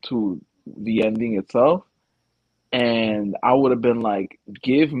to the ending itself. And I would have been like,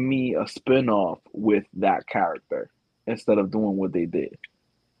 give me a spin-off with that character instead of doing what they did.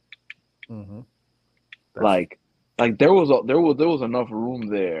 Mm-hmm. Like there was enough room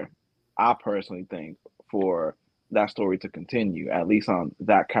there, I personally think, for that story to continue, at least on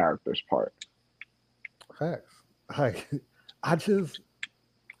that character's part. Facts. Like, I just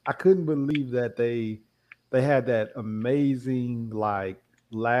I couldn't believe that they had that amazing like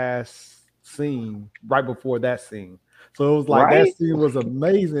last scene right before that scene. So it was like that Right? scene was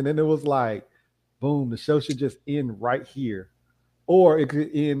amazing, and it was like, boom, the show should just end right here, or it could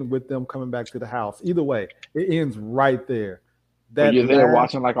end with them coming back to the house. Either way, it ends right there. But That you're there last,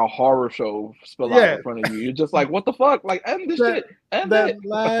 watching like a horror show spill out yeah, in front of you. You're just like, what the fuck? Like end this that shit. End that it.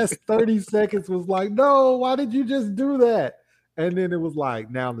 last 30 seconds was like, no, why did you just do that? And then it was like,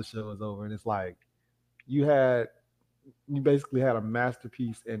 now the show is over, and it's like you had you basically had a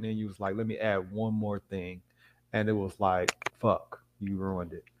masterpiece, and then you was like, let me add one more thing, and it was like, fuck, you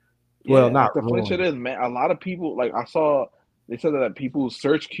ruined it. Well, Yeah, like not the funny shit ruined it. is, man, a lot of people's they said that people's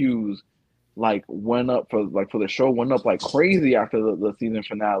search queues like went up for the show went up like crazy after the season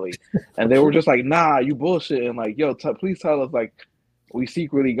finale, and they were just like, nah, you bullshit, and like, yo, please tell us like we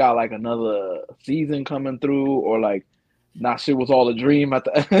secretly got like another season coming through, or like, nah, shit was all a dream at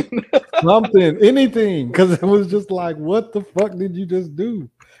the end. Something, anything, because it was just like, what the fuck did you just do?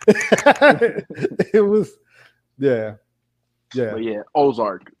 It was, yeah, yeah, But yeah,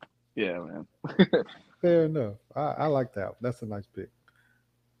 Ozark, yeah, man. fair enough. I like that. That's a nice pick.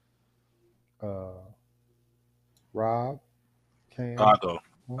 Uh, Rob, Cam. I'll go.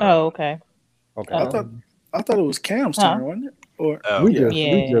 Oh, okay. Okay. I Oh, thought I thought it was Cam's huh? turn, wasn't it? Or Oh, we yeah. just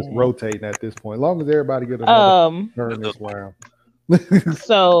Yeah. rotating at this point. As long as everybody get another turn this round.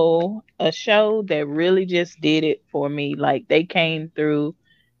 So a show that really just did it for me, like they came through,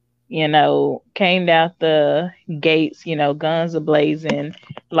 came out the gates, guns a blazing.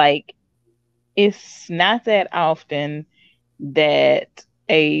 Like it's not that often that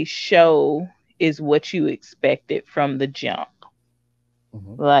a show is what you expected from the jump.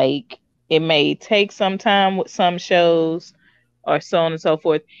 Mhm. Like it may take some time with some shows or so on and so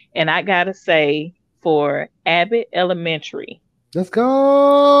forth. And I gotta say, for Abbott Elementary, Let's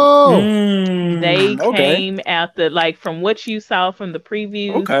go. they Okay. came out like from what you saw from the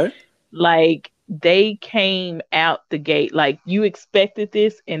previews, Okay. like they came out the gate. Like you expected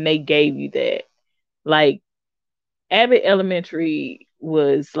this and they gave you that. Like Abbott Elementary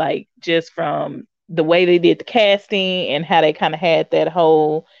was like just from the way they did the casting and how they kind of had that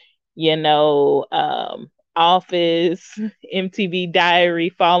whole, office, MTV diary,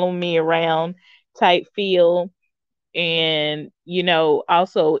 follow me around type feel. And,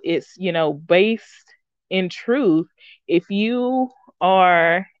 also it's, based in truth. If you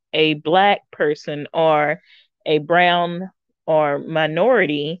are a black person or a brown or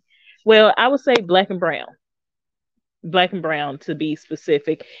minority, well, I would say black and brown to be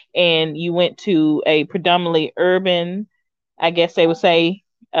specific, and you went to a predominantly urban, I guess they would say,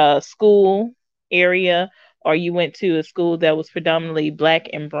 school area, or you went to a school that was predominantly black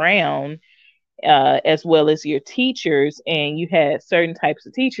and brown, as well as your teachers, and you had certain types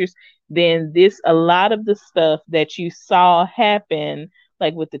of teachers, then a lot of the stuff that you saw happen,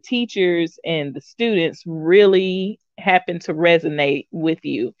 like with the teachers and the students, really happened to resonate with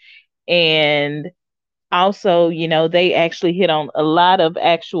you. And also, they actually hit on a lot of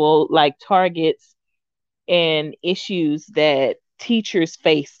actual like targets and issues that teachers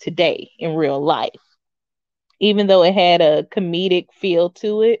face today in real life. Even though it had a comedic feel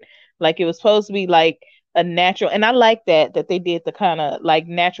to it, like it was supposed to be like a natural, and I like that they did the kind of like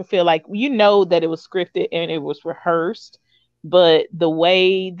natural feel, like that it was scripted and it was rehearsed, but the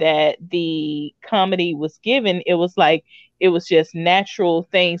way that the comedy was given, it was like it was just natural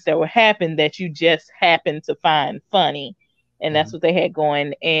things that were happening that you just happened to find funny, and that's what they had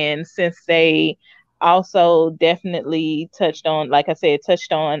going. And since they also definitely touched on, like I said,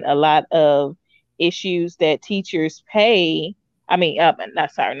 touched on a lot of issues that teachers pay. I mean,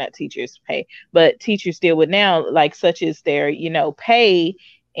 not teachers pay, but teachers deal with now, like such as their, pay,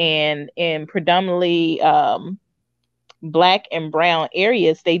 and in predominantly black and brown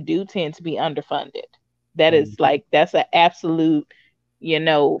areas, they do tend to be underfunded. That is like, that's an absolute,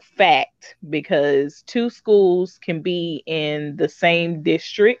 fact, because two schools can be in the same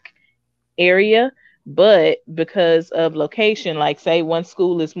district area, but because of location, like say one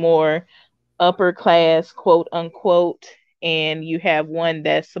school is more upper class, quote unquote, and you have one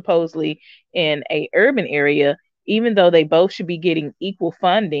that's supposedly in a urban area, even though they both should be getting equal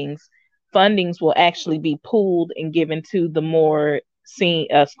fundings will actually be pooled and given to the more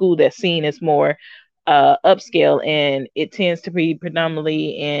school that's seen as more upscale, and it tends to be predominantly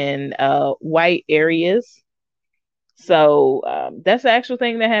in white areas. So that's the actual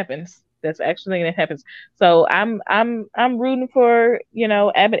thing that happens. That's the actual thing that happens. So I'm rooting for,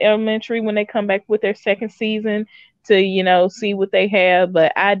 Abbott Elementary when they come back with their second season to, see what they have.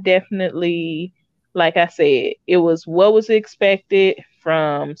 But I definitely, like I said, it was what was expected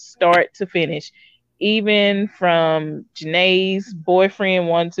from start to finish. Even from Janae's boyfriend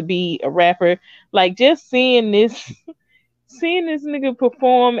wanting to be a rapper, like just seeing this nigga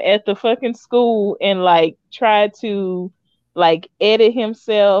perform at the fucking school and like try to like edit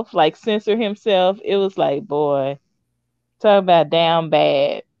himself, like censor himself, it was like, boy, talk about down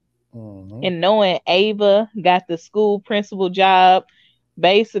bad. And knowing Ava got the school principal job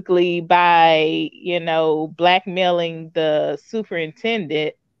basically by, blackmailing the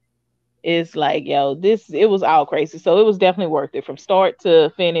superintendent, is like, yo, it was all crazy. So it was definitely worth it from start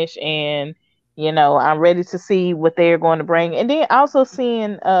to finish. And I'm ready to see what they're going to bring. And then also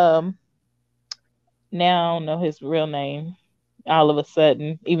seeing now I don't know his real name all of a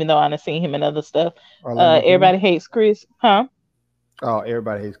sudden, even though I've seen him in other stuff. Everybody Hates Chris, huh? Oh,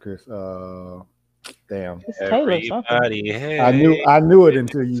 Everybody Hates Chris. Damn. It's Taylor something. I knew it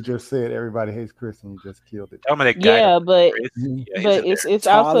until you just said Everybody Hates Chris and you just killed it. Yeah, but it's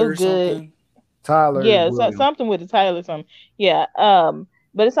also good. Tyler. Yeah, so something with the Tyler or something. Yeah.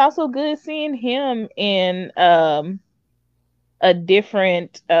 But it's also good seeing him in a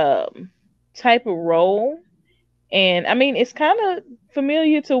different type of role. And I mean, it's kind of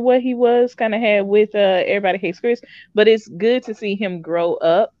familiar to what he was kind of had with Everybody Hates Chris, but it's good to see him grow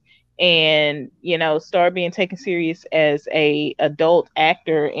up and start being taken serious as a adult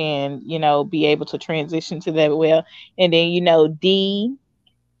actor, and be able to transition to that well. And then Dee,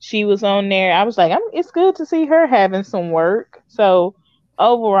 she was on there. I was like, it's good to see her having some work. So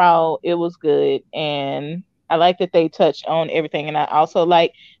overall, it was good, and I like that they touched on everything. And I also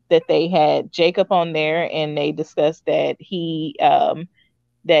like that they had Jacob on there, and they discussed that he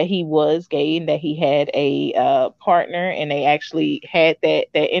was gay and that he had a partner, and they actually had that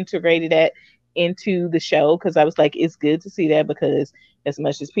integrated that into the show. Because I was like, it's good to see that, because as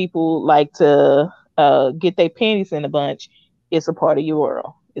much as people like to get their panties in a bunch, it's a part of your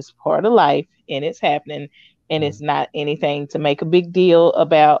world. It's part of life, and it's happening, and it's not anything to make a big deal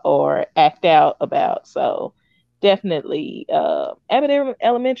about or act out about. So definitely, Abbott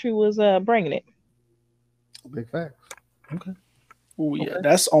Elementary was bringing it. Big facts. Okay. Oh yeah,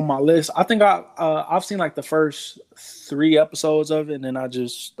 that's on my list. I think I've seen like the first 3 episodes of it, and then I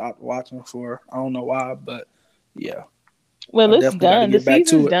just stopped watching for I don't know why, but yeah. Well, it's done. The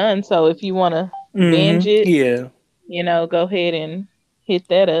season's done, so if you want to binge it, yeah, go ahead and hit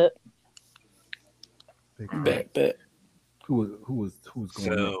that up. Bet. Who was going?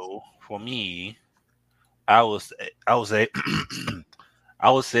 So for me, I would say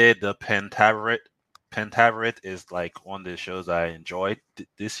the Pentaverate is like one of the shows I enjoyed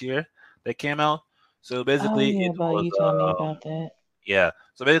this year that came out. So basically, you told me about that. Yeah,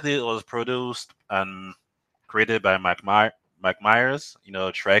 so basically, it was produced and created by Mike Myers,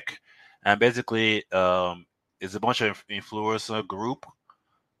 Trek, and basically, it's a bunch of influencer group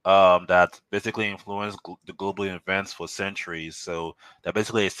that basically influenced the global events for centuries. So they're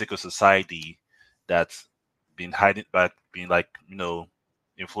basically a secret society that's been hiding, but being like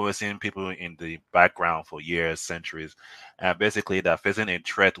influencing people in the background for years, centuries, and basically they're facing a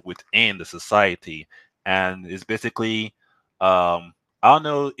threat within the society. And it's basically, I don't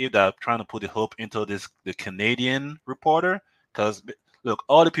know if they're trying to put the hope into the Canadian reporter, because look,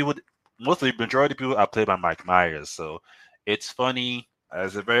 all the people, mostly majority of people are played by Mike Myers, so it's funny.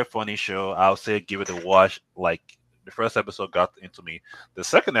 It's a very funny show. I'll say give it a watch. Like the first episode got into me. The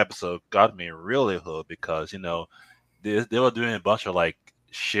second episode got me really hooked because they were doing a bunch of like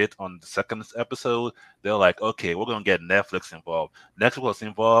shit on the second episode. They're like, okay, we're gonna get Netflix involved. Netflix was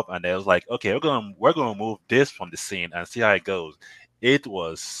involved, and they was like, okay, we're gonna move this from the scene and see how it goes. It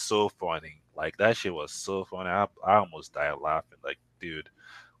was so funny. Like that shit was so funny. I almost died laughing. Like, dude,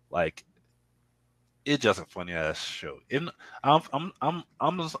 like it's just a funny ass show. I'm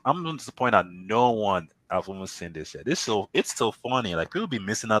disappointed that no one has almost seen this yet. It's so funny. Like people be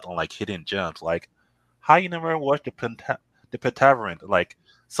missing out on like hidden gems. Like how you never watched the Pentaverant? Like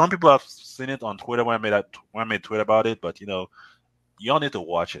some people have seen it on Twitter when I made a tweet about it, but you all need to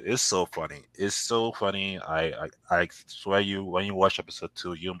watch it. It's so funny. It's so funny. I swear you, when you watch episode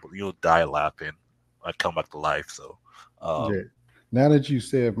 2, you'll die laughing. I come back to life. So Yeah. Now that you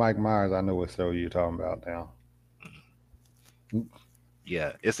said Mike Myers, I know what show you're talking about now.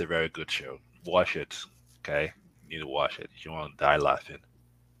 yeah, it's a very good show. Watch it. Okay, you need to watch it. You want to die laughing.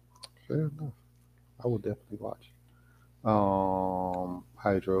 Fair enough. I will definitely watch.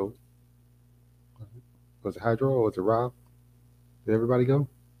 Hydro. Was it Hydro or was it Rob? Did everybody go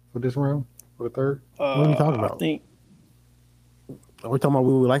for this round? For the third? What are you talking I about? think Are we talking about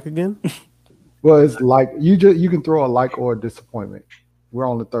what we like again? Well, it's like you can throw a like or a disappointment. We're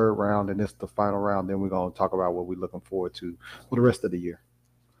on the third round and it's the final round. Then we're gonna talk about what we're looking forward to for the rest of the year.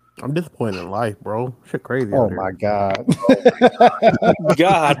 I'm disappointed in life, bro. Shit crazy. Oh out here. my God.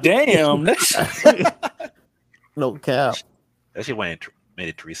 God damn. No cap. That shit made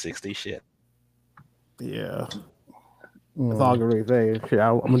it 360 shit. Yeah. That's all I can really say. Shit,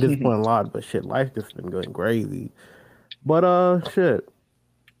 I'm disappointed a lot, but shit, life just been going crazy. But shit,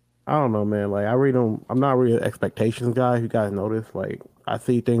 I don't know, man. Like I really don't. I'm not really an expectations guy. If you guys notice, like I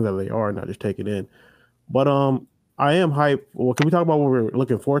see things as they are, and I just take it in. But I am hyped. Well, can we talk about what we're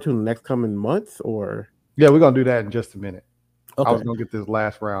looking forward to in the next coming months, or? Yeah, we're gonna do that in just a minute. Okay. I was gonna get this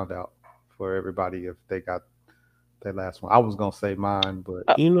last round out for everybody if they got that last one. I was gonna say mine,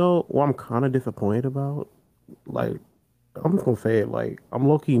 but You know what I'm kind of disappointed about? Like, I'm just gonna say it. Like, I'm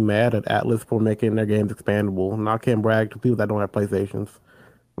low key mad at Atlas for making their games expandable. And I can't brag to people that don't have PlayStations.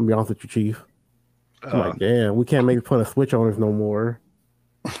 I'm gonna be honest with you, Chief. I'm like, damn, we can't make fun of Switch owners no more.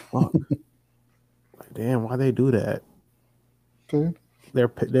 Fuck. Like, damn, why they do that? okay.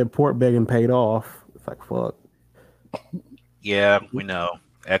 Their port begging paid off. It's like, fuck. Yeah, we know.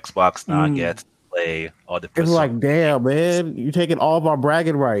 Xbox now gets to play all the. It's like, damn, man, you're taking all of our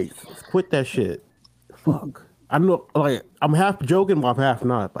bragging rights. Quit that shit. Fuck. I know, like, I'm half joking, but I'm half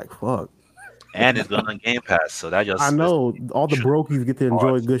not. Like, fuck. and it's going on Game Pass, so that just I know all the brokies get to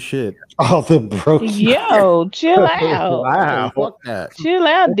enjoy good shit. All the broke. Yo, chill out. Wow. Fuck that. Chill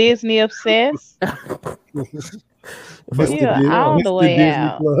out, Disney obsessed. Yeah, all the way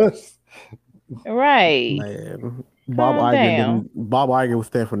out. Plus. Right. Man, Calm down. Bob Iger would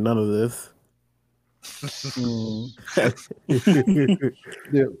stand for none of this.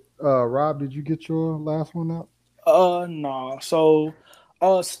 Yeah. Rob, did you get your last one out? No. So,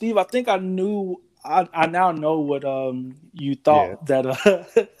 Steve, I think I knew. I now know what you thought that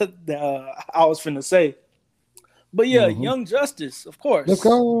I was finna say. But yeah, Young Justice, of course. Let's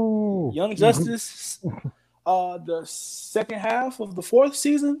go. Young Justice. The second half of the fourth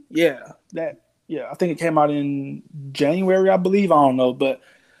season. I think it came out in January, I believe. I don't know, but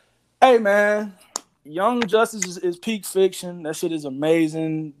hey, man. Young Justice is peak fiction. That shit is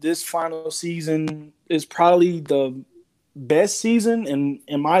amazing. This final season is probably the best season,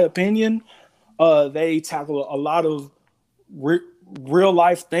 in my opinion. They tackle a lot of real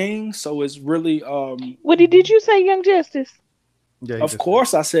life things, so it's really. What did you say, Young Justice? Yeah, of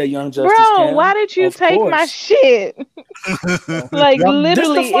course, I said Young Justice. Bro, Cam. why did you Of take course. my shit? Like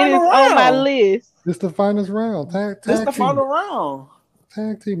literally, it is on my list. It's the finals round. Tag This is the team. final round.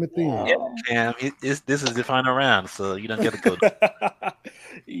 Tag team at the end. Cam, this is the final round, so you don't get to go.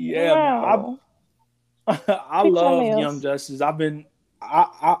 Yeah, Wow. I Pick love something else. Young Justice. I've been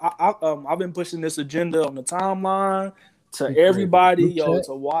pushing this agenda on the timeline to everybody, Group chat?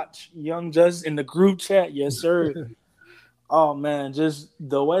 to watch Young Justice in the group chat. Yes, sir. Oh man, just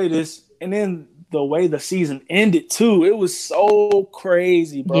the way and then the way the season ended too. It was so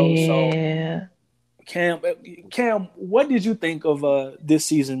crazy, bro. So Yeah. Cam, what did you think of this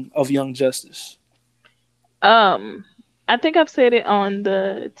season of Young Justice? I I think I've said it on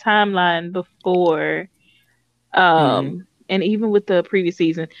the timeline before, and even with the previous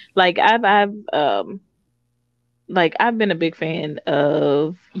season, like I've been a big fan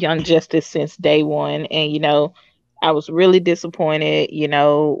of Young Justice since day one, and I was really disappointed,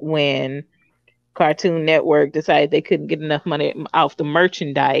 when Cartoon Network decided they couldn't get enough money off the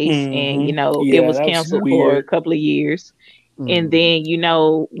merchandise, and it Yeah, was that was canceled for a weird. couple of years. And Mm.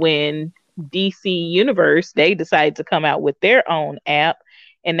 then, when DC Universe, they decided to come out with their own app.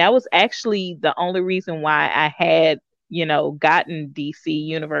 And that was actually the only reason why I had, gotten DC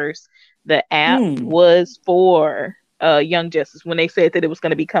Universe. The app Hmm. was for Young Justice when they said that it was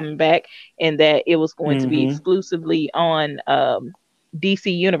going to be coming back and that it was going to be Mm-hmm. exclusively on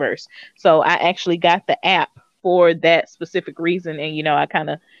DC Universe. So I actually got the app for that specific reason. And, I kind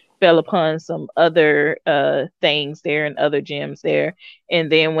of fell upon some other things there and other gems there.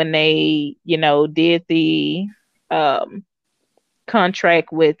 And then when they, did the um,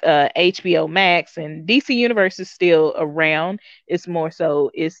 contract with HBO Max, and DC Universe is still around. It's more so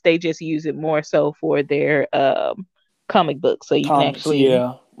it's they just use it more so for their comic books, so you can Comics, actually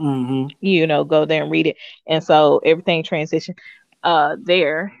yeah. Mm-hmm. go there and read it. And so everything transitioned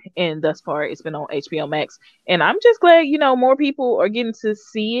there, and thus far it's been on HBO Max. And I'm just glad, more people are getting to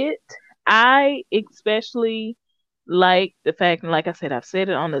see it. I especially like the fact, and like I said, I've said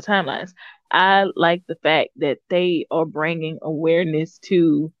it on the timelines, I like the fact that they are bringing awareness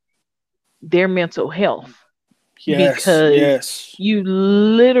to their mental health, Yes, because yes. you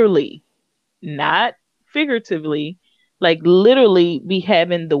literally, not figuratively, like literally be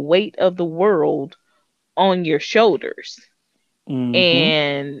having the weight of the world on your shoulders. Mm-hmm.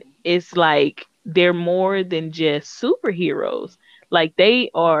 And it's like they're more than just superheroes. Like they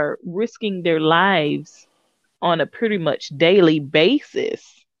are risking their lives on a pretty much daily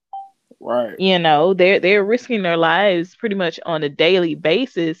basis. Right. They're risking their lives pretty much on a daily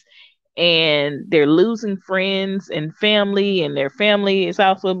basis, and they're losing friends and family, and their family is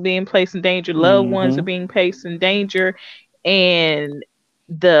also being placed in danger. Loved ones are Mm-hmm. being placed in danger, and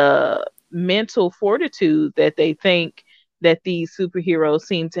the mental fortitude that they think that these superheroes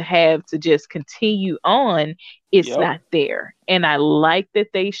seem to have to just continue on, it's Yep. not there. And I like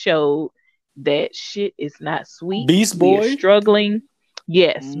that they showed that shit is not sweet. Beast We are Boy. struggling.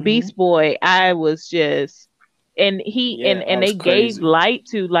 Yes, Mm-hmm. Beast Boy, I was just, and he Yeah, that and was they gave crazy. light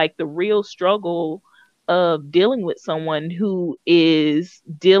to like the real struggle of dealing with someone who is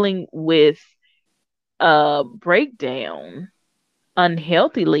dealing with breakdown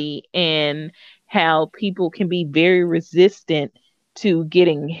unhealthily, and how people can be very resistant to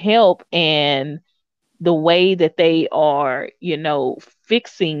getting help, and the way that they are,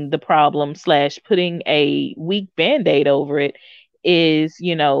 fixing the problem slash putting a weak band-aid over it is,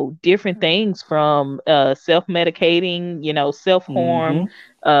 different things from self-medicating, self-harm.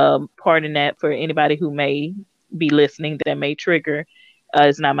 Mm-hmm. Pardon that for anybody who may be listening that may trigger.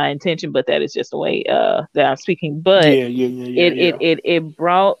 It's not my intention, but that is just the way that I'm speaking. But Yeah, yeah, yeah, yeah, it yeah. it it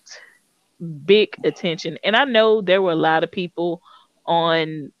brought big attention. And I know there were a lot of people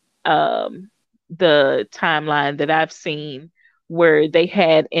on um, the timeline that I've seen where they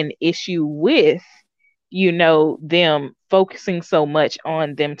had an issue with, them focusing so much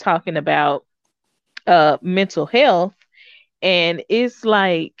on them talking about mental health. And it's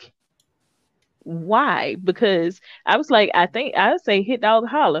like, why? Because I was like, I think I would say hit dog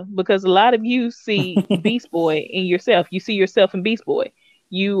holler, because a lot of you see Beast Boy in yourself. You see yourself in Beast Boy.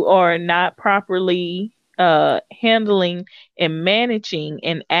 You are not properly handling and managing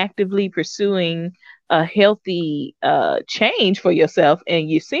and actively pursuing a healthy change for yourself, and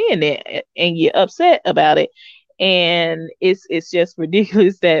you're seeing it and you're upset about it. And it's just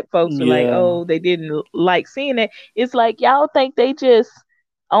ridiculous that folks are like, Yeah, oh, they didn't like seeing it. It's like y'all think they just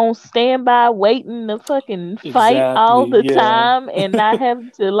on standby waiting to fucking fight all exactly. the Yeah. time and not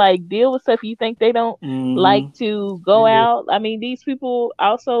have to like deal with stuff. You think they don't like Mm-hmm. to go Yeah. out? I mean, these people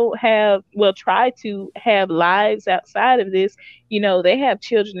also have, well, try to have lives outside of this. They have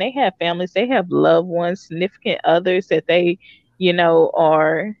children, they have families, they have loved ones, significant others that they,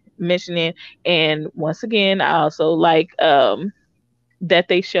 are mentioning. And once again, I also like that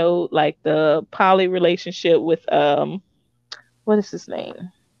they showed like the poly relationship with what is his name?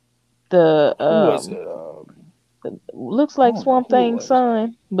 The Who was it? looks I like don't know Swamp who it Thing's was.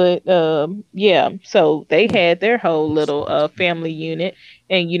 son, but yeah. So they had their whole little family unit,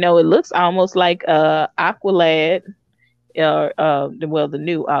 and it looks almost like Aqualad, well, the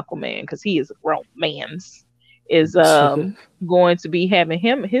new Aquaman, because he is a grown man's. is going to be having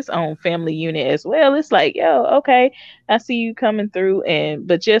his own family unit as well. It's like, yo, okay, I see you coming through,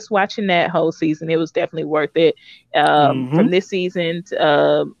 but just watching that whole season, it was definitely worth it. From this season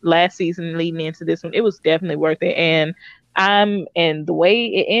to last season leading into this one, it was definitely worth it. And the way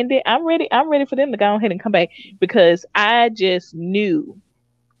it ended, I'm ready for them to go ahead and come back, because I just knew.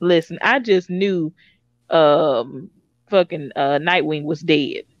 Listen, I just knew fucking Nightwing was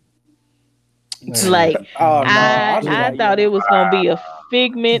dead. Like, I thought it was gonna be a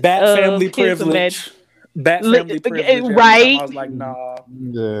figment Bat of family his privilege. Bat family privilege. Right? I was like, nah.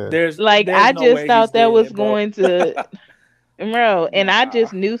 Yeah. There's Like, there's I no just way thought he's that dead, was bro. going to, bro, and I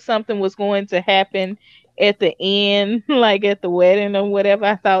just knew something was going to happen at the end, like at the wedding or whatever.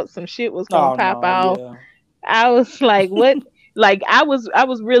 I thought some shit was gonna pop off. Yeah. I was like, what? Like, I was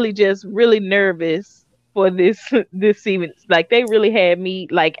really just really nervous for this season. Like, they really had me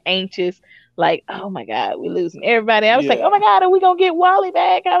like anxious. Like, oh my God, we're losing everybody. I was like, oh my God, are we gonna get Wally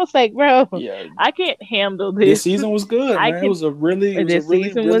back? I was like, bro, I can't handle this. This season was good, man. It was a really great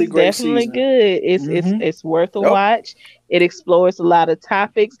definitely season. good. It's worth a watch. It explores a lot of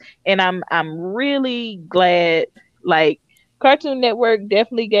topics, and I'm really glad. Like, Cartoon Network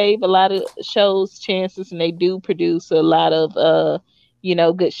definitely gave a lot of shows chances, and they do produce a lot of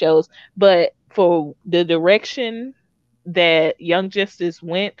good shows. But for the direction that Young Justice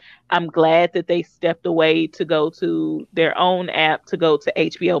went, I'm glad that they stepped away to go to their own app, to go to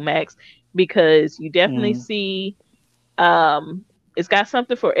HBO Max, because you definitely see it's got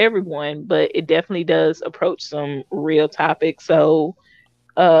something for everyone, but it definitely does approach some real topics. So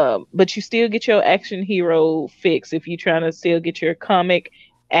but you still get your action hero fix if you're trying to still get your comic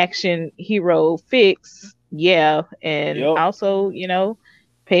action hero fix. Yeah. And also,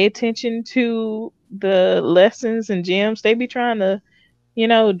 pay attention to the lessons and gems they be trying to,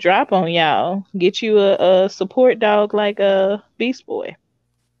 drop on y'all. Get you a support dog like a Beast Boy.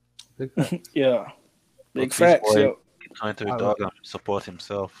 Yeah. Big Beast facts. Boy Yo. trying to dog and support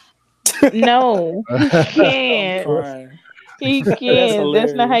himself. No, he can't. He can.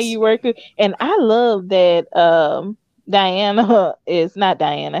 That's not how you work it. And I love that Diana is not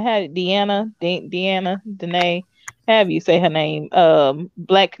Diana. How Deanna, Danae, have you say her name?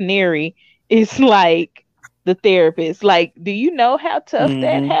 Black Canary is like the therapist. Like, do you know how tough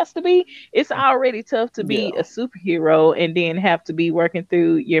that has to be? It's already tough to be a superhero and then have to be working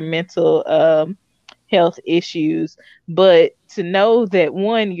through your mental health issues. But to know that,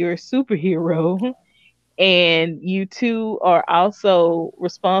 one, you're a superhero, and you two are also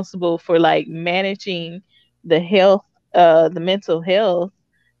responsible for like managing the health, the mental health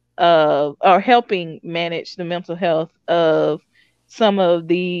or helping manage the mental health of some of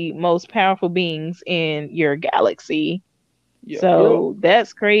the most powerful beings in your galaxy. So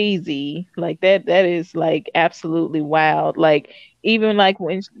that's crazy. Like, that is like absolutely wild. Like, even like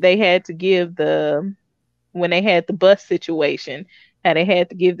when they had to give when they had the bus situation, how they had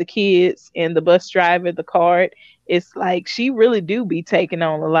to give the kids and the bus driver the card, it's like she really do be taking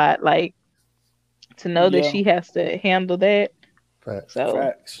on a lot. Like, to know that she has to handle that. Facts. So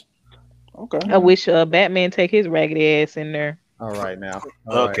Facts. Okay. I wish Batman take his raggedy ass in there. All right now.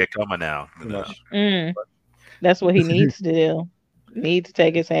 Okay, come on now. That's what he needs to do. Need to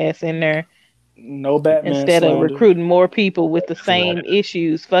take his ass in there. No Batman instead slander. of recruiting more people with the same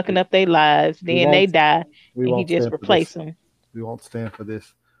issues, fucking up their lives. Then they die, and he just replace them. We won't stand for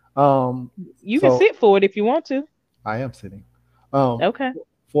this. You can sit for it if you want to. I am sitting. Okay.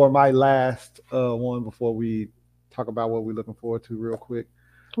 For my last one, before we talk about what we're looking forward to real quick.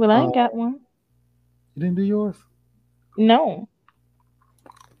 Well, I ain't got one. You didn't do yours? No.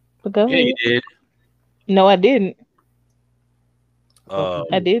 But go ahead. You did. No, I didn't.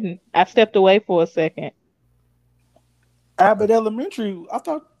 I didn't. I stepped away for a second. Abbott Elementary. I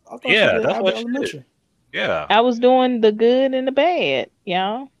thought yeah, that's what Abbott Elementary. Yeah. I was doing the good and the bad,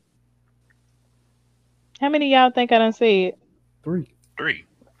 y'all. How many of y'all think I done said? 3.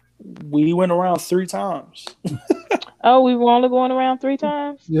 We went around 3 times. Oh, we were only going around 3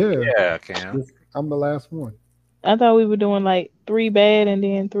 times? Yeah, Cam. I'm the last one. I thought we were doing like 3 bad and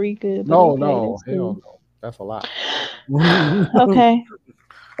then 3 good. No, hell no. That's a lot. Okay.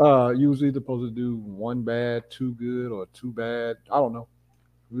 You was either supposed to do 1 bad, 2 good, or 2 bad. I don't know.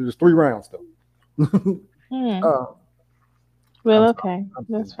 It was 3 rounds though. Well, okay.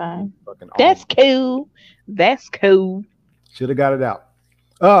 That's fine. That's cool. That's cool. Should have got it out.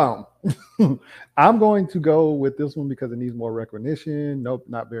 I'm going to go with this one because it needs more recognition. Nope,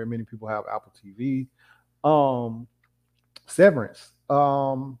 not very many people have Apple TV. Severance.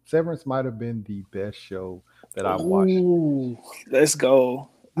 Severance might have been the best show that I've watched. Ooh, let's go.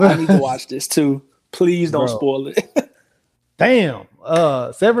 I need to watch this too. Please don't Bro. spoil it. Damn.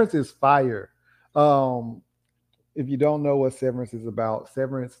 Severance is fire. If you don't know what Severance is about,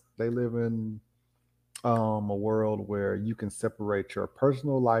 Severance, they live in a world where you can separate your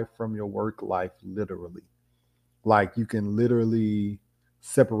personal life from your work life literally. Like you can literally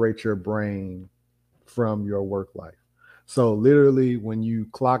separate your brain from your work life. So literally when you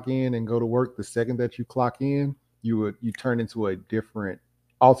clock in and go to work, the second that you clock in, you turn into a different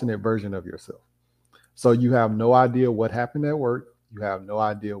alternate version of yourself. So you have no idea what happened at work. You have no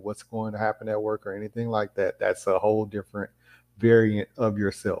idea what's going to happen at work or anything like that. That's a whole different variant of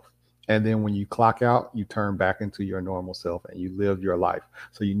yourself. And then when you clock out, you turn back into your normal self and you live your life.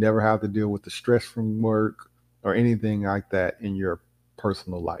 So you never have to deal with the stress from work or anything like that in your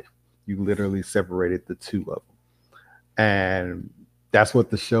personal life. You literally separated the two of them. And that's what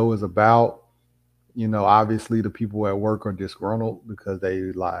the show is about. You know, obviously the people at work are disgruntled because they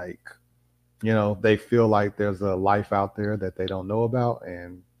like, you know, they feel like there's a life out there that they don't know about,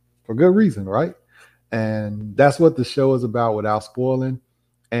 and for good reason, right? And that's what the show is about without spoiling.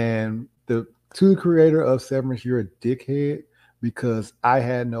 And to the creator of Severance, you're a dickhead because I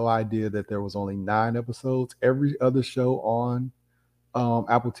had no idea that there was only 9 episodes. Every other show on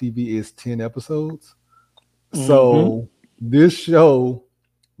Apple TV is 10 episodes. So this show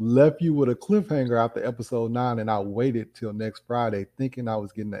left you with a cliffhanger after episode 9, and I waited till next Friday thinking I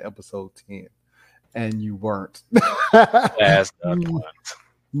was getting to episode 10, and you weren't. That's not one.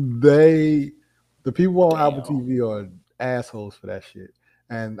 The people on Apple TV are assholes for that shit.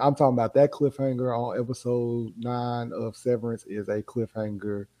 And I'm talking about that cliffhanger on episode 9 of Severance is a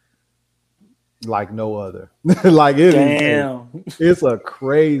cliffhanger like no other. Like it's a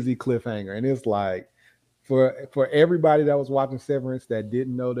crazy cliffhanger, and it's like for everybody that was watching Severance that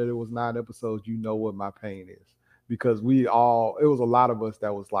didn't know that it was 9 episodes, you know what my pain is. Because it was a lot of us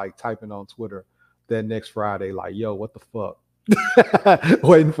that was like typing on Twitter that next Friday, like, yo, what the fuck?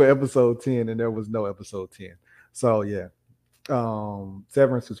 Waiting for episode 10, and there was no episode 10. So yeah.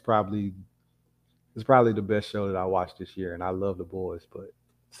 Severance is probably the best show that I watched this year, and I love The Boys, but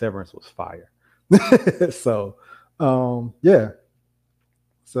Severance was fire. So yeah.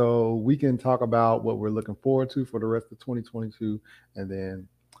 So we can talk about what we're looking forward to for the rest of 2022 and then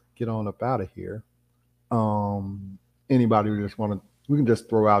get on up out of here. Anybody who we can just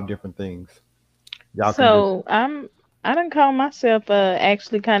throw out different things. I done call myself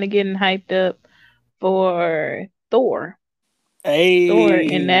actually kind of getting hyped up for Thor. Thor,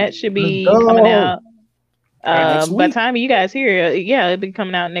 and that should be coming out by the time you guys hear it. Yeah, it'll be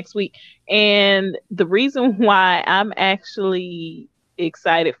coming out next week. And the reason why I'm actually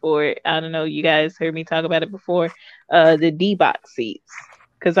excited for it, I don't know, you guys heard me talk about it before, the D-Box seats,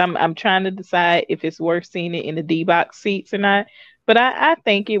 because I'm trying to decide if it's worth seeing it in the D-Box seats or not. But I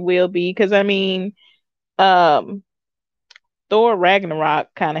think it will be, because I mean, Thor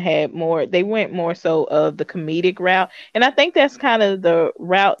Ragnarok kind of had more, they went more so of the comedic route, and I think that's kind of the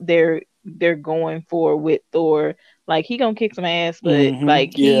route they're going for with Thor. Like, he gonna kick some ass, but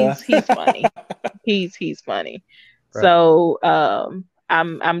like he's funny. he's funny. Right. So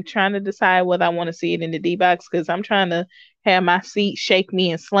I'm trying to decide whether I want to see it in the D-Box, because I'm trying to have my seat shake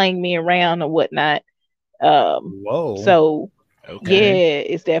me and slang me around or whatnot. Whoa. So yeah,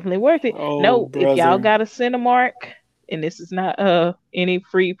 it's definitely worth it. No, brother. If y'all got a Cinemark, and this is not any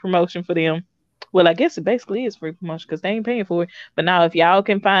free promotion for them. Well, I guess it basically is free promotion because they ain't paying for it. But now, if y'all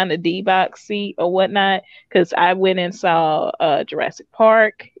can find a D-Box seat or whatnot, because I went and saw Jurassic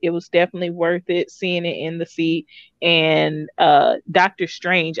Park. It was definitely worth it seeing it in the seat. And Doctor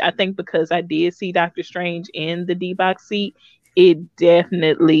Strange, I think because I did see Doctor Strange in the D-Box seat, it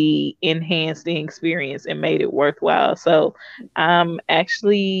definitely enhanced the experience and made it worthwhile. So I'm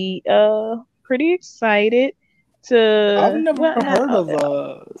actually pretty excited to. I've never heard of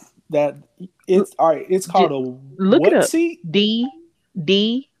that. It's all right. It's called a look what it up. Seat?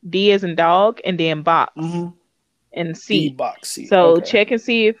 D as in dog, and then box and seat. D-Box seat. So check and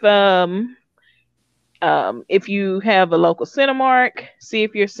see if you have a local Cinemark, see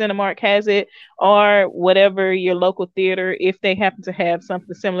if your Cinemark has it, or whatever your local theater, if they happen to have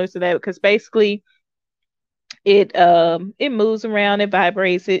something similar to that, because basically it moves around, it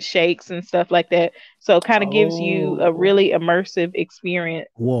vibrates, it shakes and stuff like that. So it kind of gives you a really immersive experience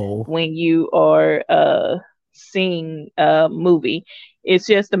when you are seeing a movie. It's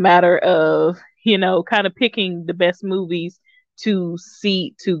just a matter of, kind of picking the best movies to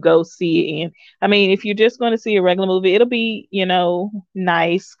go see it in. I mean, if you're just going to see a regular movie, it'll be,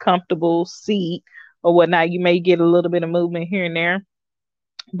 nice, comfortable seat or whatnot. You may get a little bit of movement here and there.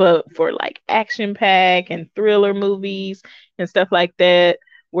 But for like action pack and thriller movies and stuff like that,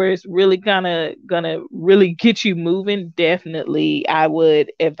 where it's really gonna really get you moving, definitely I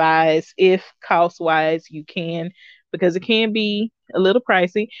would advise, if cost wise you can, because it can be a little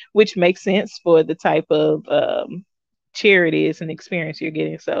pricey, which makes sense for the type of charities and experience you're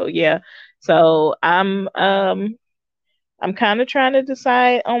getting. So yeah, so I'm kind of trying to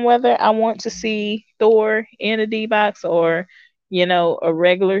decide on whether I want to see Thor in a D box or, a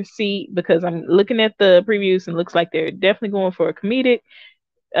regular seat, because I'm looking at the previews and looks like they're definitely going for a comedic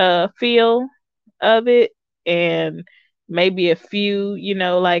feel of it, and maybe a few,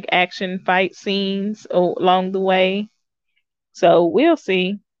 like action fight scenes along the way. So we'll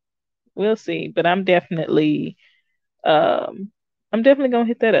see. We'll see. But I'm definitely gonna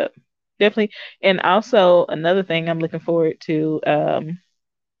hit that up. Definitely. And also another thing I'm looking forward to,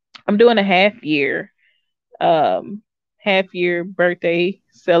 I'm doing a um half year birthday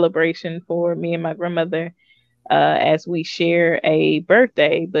celebration for me and my grandmother, as we share a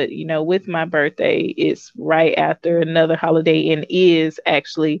birthday. But with my birthday, it's right after another holiday and is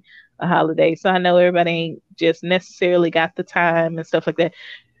actually a holiday. So I know everybody ain't just necessarily got the time and stuff like that.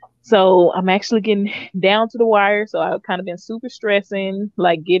 So I'm actually getting down to the wire. So I've kind of been super stressing,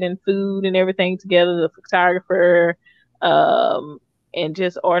 like getting food and everything together, the photographer, um, and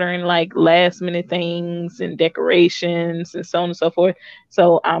just ordering like last minute things and decorations and so on and so forth.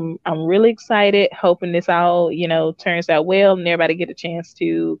 So I'm really excited, hoping this all, turns out well and everybody get a chance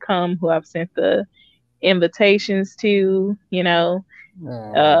to come who I've sent the invitations to. Yeah,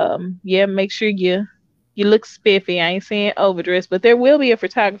 make sure you look spiffy. I ain't saying overdressed, but there will be a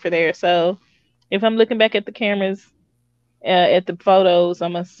photographer there. So if I'm looking back at the cameras, at the photos,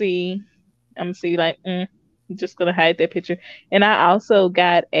 I'm gonna see like, I'm just gonna hide that picture. And I also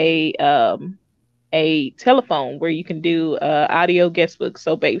got a telephone where you can do audio guest books.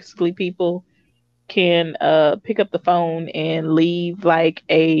 So basically, people can pick up the phone and leave like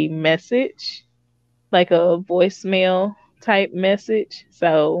a message, like a voicemail type message.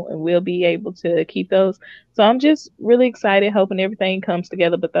 So, and we'll be able to keep those. So I'm just really excited, hoping everything comes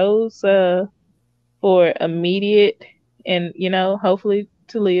together. But those for immediate and, hopefully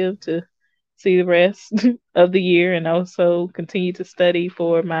to live to see the rest of the year, and also continue to study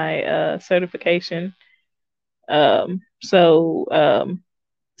for my certification. So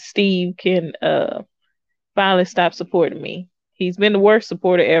Steve can finally stop supporting me. He's been the worst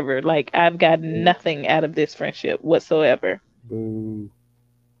supporter ever. Like, I've got nothing out of this friendship whatsoever. Boo.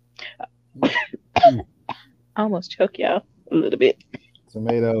 I almost choke y'all a little bit.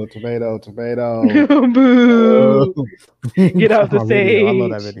 Tomato. Boo! Get off the My stage. video. I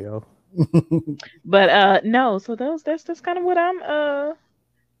love that video. But no, so that's kind of what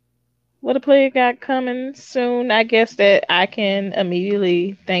a player got coming soon. I guess that I can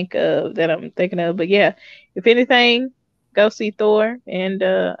immediately think of that I'm thinking of. But yeah, if anything, go see Thor, and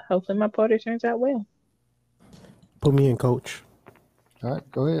hopefully my party turns out well. Put me in, coach. All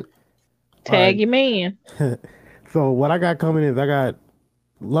right, go ahead. Tag your man. So what I got coming is I got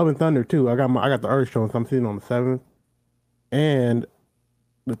Love and Thunder too. I got the Earth show, so I'm sitting on the 7th, and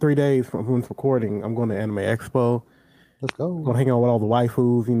the 3 days from this recording, I'm going to Anime Expo. Let's go. I'm gonna hang out with all the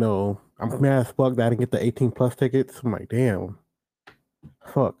waifus. I'm mad as fuck that I didn't get the 18+ tickets. I'm like, damn,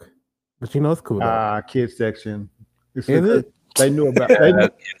 fuck. But it's cool though. Kids section. Is it? They knew about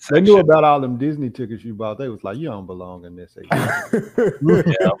they knew about all them Disney tickets you bought. They was like, you don't belong in this section.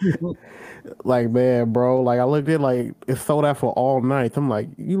 Like, man, bro. Like, I looked at like it's sold out for all nights. I'm like,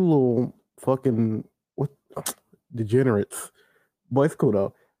 you little fucking what degenerates. But it's cool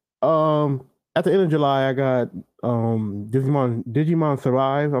though. At the end of July, I got Digimon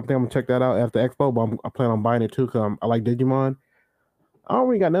Survive. I think I'm gonna check that out after Expo, but I plan on buying it too because I like Digimon. I don't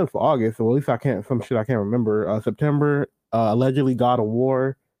really got nothing for August, so at least some shit I can't remember. September, allegedly God of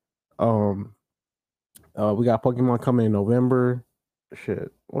War. We got Pokemon coming in November.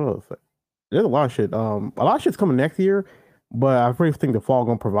 Shit, what else? There's a lot of shit. A lot of shit's coming next year, but I really think the fall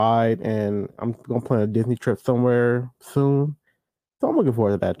gonna provide, and I'm gonna plan a Disney trip somewhere soon. So I'm looking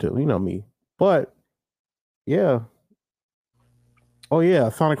forward to that too. You know me. But yeah. Oh yeah,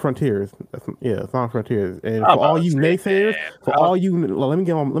 Sonic Frontiers. Sonic Frontiers. And for all you naysayers, let me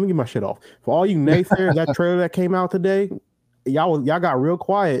get my shit off. For all you naysayers, that trailer that came out today, y'all got real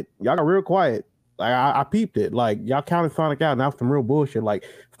quiet. Like I peeped it. Like y'all counted Sonic out, and that was some real bullshit. Like,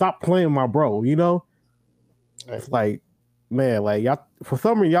 stop playing my bro. It's like, man, like y'all for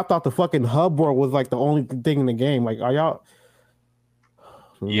some reason y'all thought the fucking hub world was like the only thing in the game. Like, are y'all?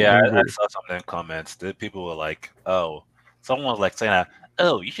 Yeah, I saw some of them comments. The people were like, "Oh," someone was like saying,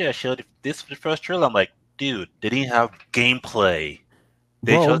 "Oh, you should have showed this for the first trailer." I'm like, dude, they didn't have gameplay.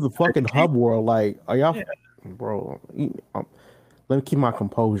 Bro, the fucking hub world. Like, are y'all, bro? let me keep my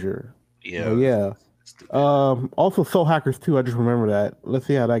composure. Yeah. But yeah. Stupid. Also Soul Hackers 2, I just remember that. Let's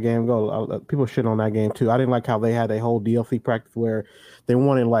see how that game goes. People shit on that game too. I didn't like how they had a whole DLC practice where they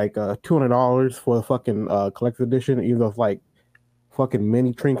wanted like $200 for the fucking collector's edition, even though it's like fucking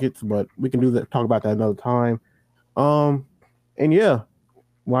mini trinkets. But we can do that. Talk about that another time. And yeah,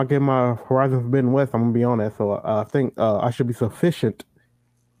 when I get my Horizon Forbidden West, I'm gonna be on that. So I think I should be sufficient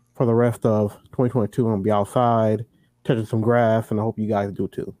for the rest of 2022. I'm gonna be outside touching some grass, and I hope you guys do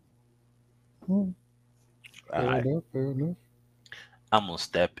too. Fair enough. Fair enough. I'm gonna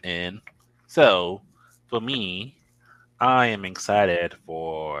step in. So, for me, I am excited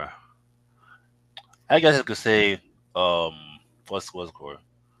for. I guess I could say, what's it called?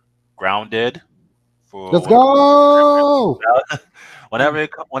 Grounded. For Let's go. whenever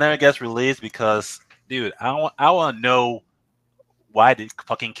it gets released, because dude, I want to know why the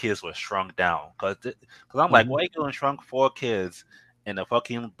fucking kids were shrunk down. Cause I'm like, why are you doing shrunk 4 kids in the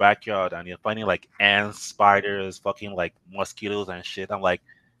fucking backyard and you're finding like ants, spiders, fucking like mosquitoes and shit? I'm like,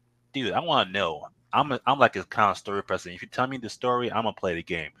 dude, I want to know. I'm like a kind of story person. If you tell me the story, I'm gonna play the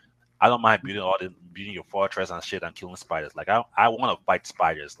game. I don't mind building your fortress and shit and killing spiders. Like I want to fight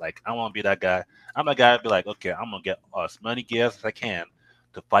spiders. Like I want to be that guy. I'm that guy. Be like, okay, I'm gonna get as many gears as I can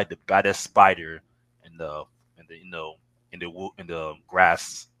to fight the baddest spider in the in the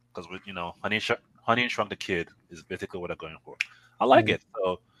grass. Because Honey and Shrunk the Kid is basically what I'm going for. I like it.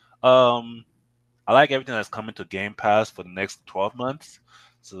 So I like everything that's coming to Game Pass for the next 12 months.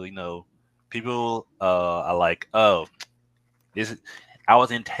 So people are like, oh, this. I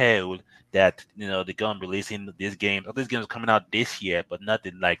wasn't told that they're gonna be releasing these games. Oh, these games are coming out this year, but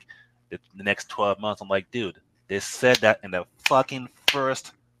nothing like the next 12 months. I'm like, dude, they said that in the fucking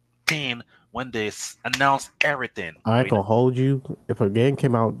first thing when they announced everything. I ain't gonna hold you. If a game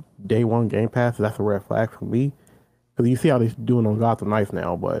came out day one Game Pass, that's a red flag for me. Because you see how they're doing on Gotham Knights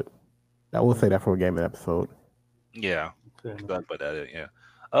now, but I will say that for a gaming episode. Yeah, but yeah.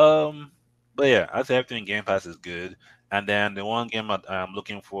 But yeah, I say everything in Game Pass is good. And then the one game I'm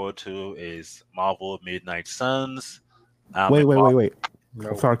looking forward to is Marvel Midnight Suns. Wait. No.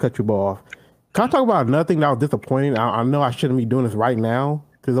 I'm sorry to cut you off. Can I talk about another thing that was disappointing? I know I shouldn't be doing this right now.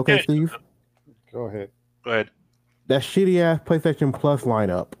 Cause okay, yeah, Steve? Go ahead. That shitty ass PlayStation Plus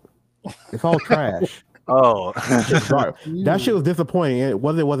lineup. It's all trash. Oh. That shit was disappointing.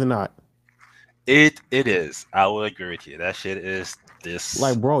 Was it not? It is. I will agree with you. That shit is this.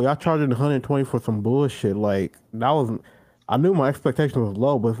 Like, bro, y'all charging 120 for some bullshit. Like, that was. I knew my expectation was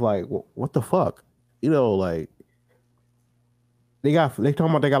low, but it's like, what the fuck? Like, they talking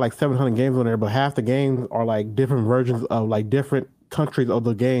about they got like 700 games on there, but half the games are like different versions of like different countries of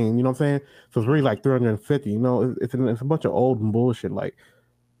the game. You know what I'm saying? So it's really like 350. It's a bunch of old and bullshit. Like,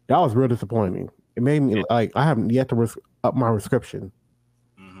 that was real disappointing. It made me like I haven't yet to up my subscription.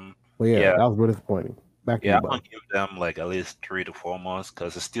 But yeah, that was real disappointing. I'm gonna give them like at least 3 to 4 months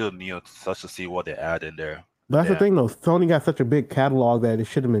because it's still new to see what they add in there. But that's the thing though. Sony got such a big catalog that it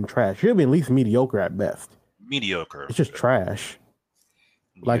should have been trash. It should have been at least mediocre at best. Mediocre. It's just trash.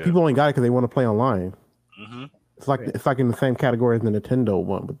 Like people only got it because they want to play online. Mm-hmm. It's like in the same category as the Nintendo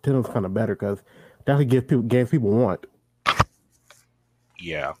one, but Nintendo's kind of better because that would give people games people want.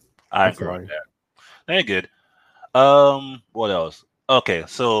 Yeah, I agree with that. Very good. What else? Okay,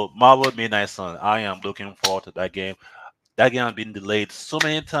 so Marvel Midnight Sun. I am looking forward to that game. That game has been delayed so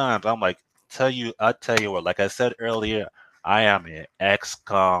many times. I'm like, I tell you what, like I said earlier, I am an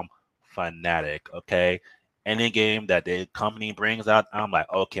XCOM fanatic, okay? Any game that the company brings out, I'm like,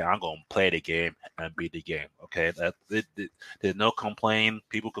 okay, I'm going to play the game and beat the game, okay? There's no complaint.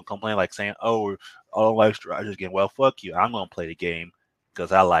 People could complain like saying, oh, I don't like strategy game. Well, fuck you. I'm going to play the game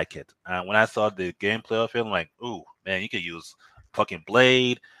because I like it. And when I saw the gameplay of it, I'm like, ooh, man, you could use fucking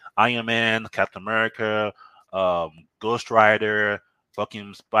Blade, Iron Man, Captain America, Ghost Rider,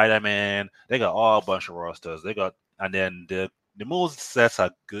 fucking Spider-Man. They got all a bunch of rosters. And then the move sets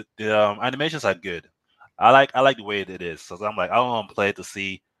are good. The animations are good. I like the way it is. So I'm like, I want to play it to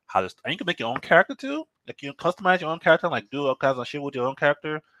see how this. And you can make your own character too. Like you can customize your own character, like do all kinds of shit with your own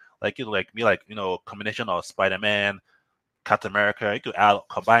character. Like you be like a combination of Spider-Man, Captain America. You could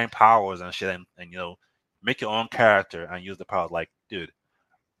combine powers and shit, and make your own character and use the power. Like, dude,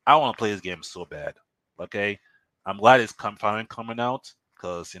 I want to play this game so bad. Okay, I'm glad it's finally coming out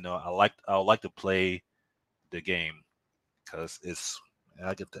because I would like to play the game because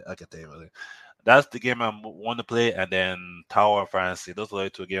I get the that's the game I want to play, and then Tower of Fantasy. Those are the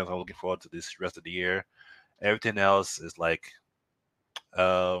 2 games I'm looking forward to this rest of the year. Everything else is like, is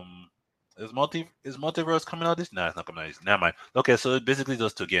Multiverse coming out this? No, it's not coming out this. Never mind. Okay, so basically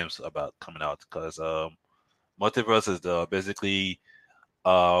those 2 games about coming out because Multiverse is the basically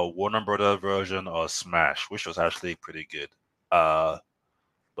Warner Brother version of Smash, which was actually pretty good.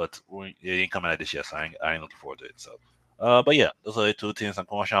 But it ain't coming out this year, so I ain't looking forward to it. So, but yeah, those are the two things I'm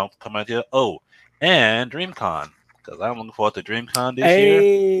coming out here. Oh, and DreamCon, because I'm looking forward to DreamCon this year.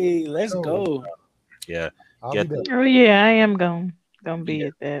 Hey, let's Oh. go. Yeah, I'll Get be there. Oh yeah, I am gonna be Yeah.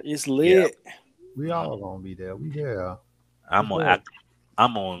 at that. It's lit. We all gonna be there. We there. I'm Good.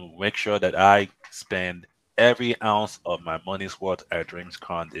 gonna make sure that I spend every ounce of my money's worth at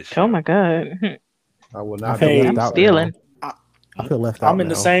DreamCon this year. Oh my god. I will I not feel Hey, be left I'm out stealing. now. I feel left out I'm in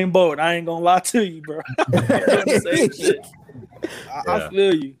the now. same boat. I ain't gonna lie to you, bro. I'm doing the same shit. I Yeah.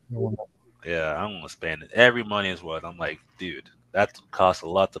 feel you. Yeah, I'm gonna spend every money's worth. I'm like, dude, that costs a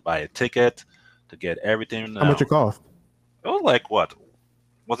lot to buy a ticket to get everything. How much it cost? It was like what?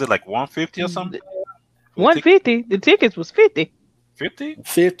 Was it like 150 or something? 150. The tickets was 50. 50?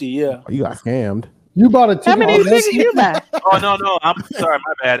 50, yeah. You got scammed. You bought a ticket. How many for that tickets you buy? Oh no, I'm sorry,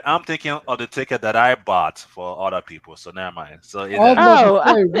 my bad. I'm thinking of the ticket that I bought for other people. So never mind. So it, Oh, Oh,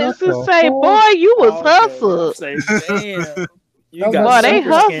 I Say, was what to the say, fuck? boy, you was Okay, hustled. I'm saying, damn. You Boy, got Boy, they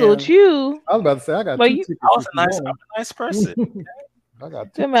super hustled scammed. you. I was about to say I got But two you- tickets. I was if a nice, you I'm want. a nice person. I got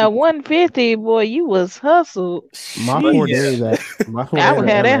two Talking about 150, boy, you was hustled. My But 4 yeah. days at my 4 I days would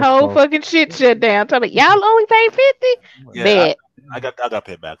at have that LS whole cost- fucking shit shut down. Tell me, y'all only pay 50? Yeah, Bet. I got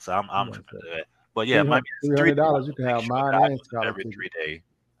paid back, so I'm tripping to that. But yeah, my $300 you can have mine and every scholarship. 3 day.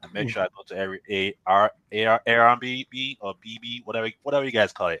 I make sure I go to every Airbnb or BB, whatever you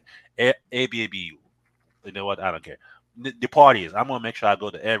guys call it, ABB. You know what? I don't care. The parties. I'm gonna make sure I go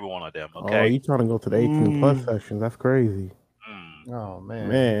to every one of them. Oh, Okay. you trying to go to the 18 plus Mm. session? That's crazy, Oh man.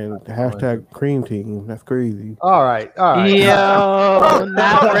 man. Hashtag cream team. That's crazy. All right. Yo,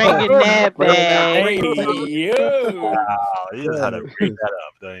 not bringing that back. Hey, yo. Wow, you just had to bring that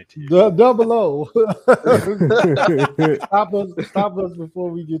up, don't you? Double O. Stop us before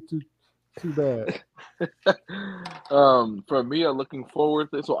we get too bad. For me, I'm looking forward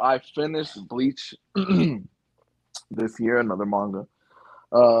to. So I finished Bleach this year, another manga,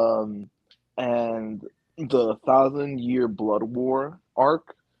 and the 1,000-Year Blood War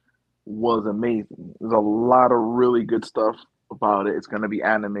arc was amazing. There's a lot of really good stuff about it. It's going to be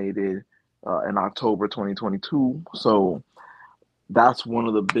animated in October 2022, so that's one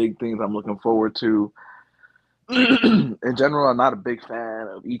of the big things I'm looking forward to. In general, I'm not a big fan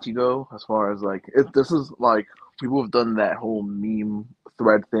of Ichigo as far as like this is like people have done that whole meme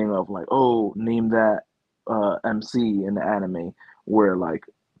thread thing of like, oh, name that MC in the anime, where like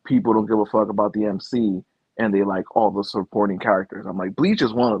people don't give a fuck about the MC and they like all the supporting characters. I'm like, Bleach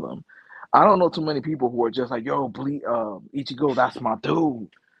is one of them. I don't know too many people who are just like, yo, Ichigo, that's my dude.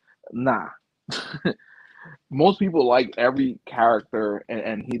 Nah. Most people like every character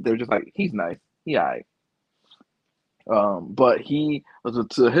and they're just like, he's nice. He alright. But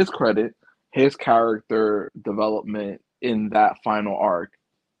to his credit, his character development in that final arc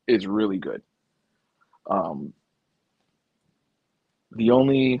is really good. The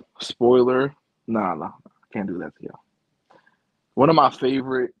only spoiler, nah, can't do that to you. One of my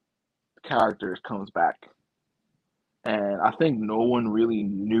favorite characters comes back, and I think no one really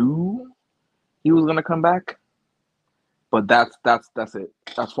knew he was gonna come back. But that's it.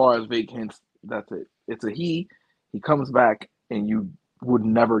 As far as vague hints, that's it. It's a he. He comes back, and you would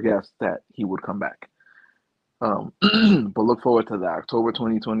never guess that he would come back. But look forward to that. October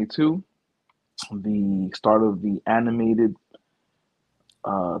 2022, the start of the animated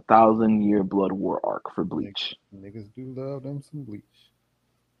 1,000-Year Blood War arc for Bleach. Niggas do love them some Bleach.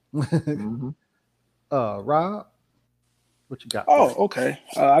 Mhm. Rob, what you got? Oh, okay.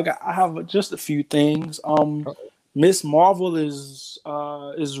 I have just a few things. Miss Marvel is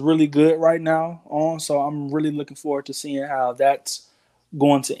really good right now so I'm really looking forward to seeing how that's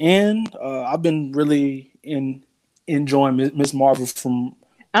going to end. I've been really enjoying Miss Marvel from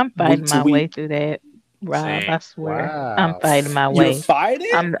I'm fighting week to my way week. through that, Rob. Same. I swear. Wow. I'm fighting my You're way.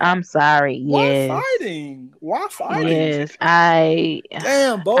 fighting? I'm sorry. Why Yes. fighting? Why fighting? Yes. I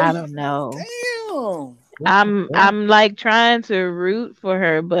Damn, Bo. don't know. Damn. I'm like trying to root for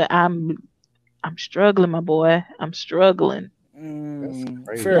her, but I'm struggling, my boy. I'm struggling.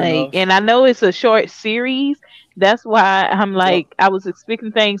 crazy. Fair Like, enough. and I know it's a short series. That's why I'm like, I was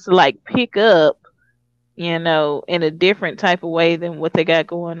expecting things to like pick up, in a different type of way than what they got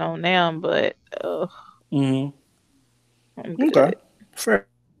going on now. But I'm good. Okay. Fair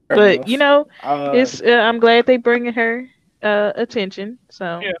But enough. it's I'm glad they bringing her attention.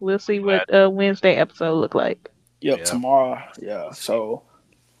 So Yeah, we'll see I'm what Wednesday episode look like. Yep, Yeah. tomorrow. Yeah, so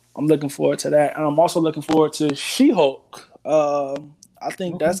I'm looking forward to that, and I'm also looking forward to She-Hulk. I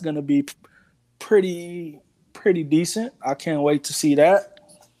think that's gonna be pretty pretty decent. I can't wait to see that.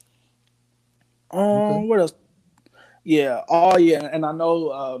 Okay. What else? Yeah. Oh yeah. And I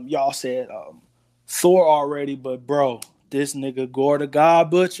know y'all said Thor already, but bro, this nigga Gore the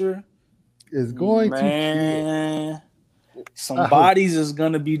God Butcher, It's going to man, some I hope. bodies is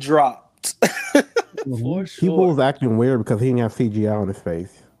gonna be dropped. For sure. People was acting weird because he didn't have CGI on his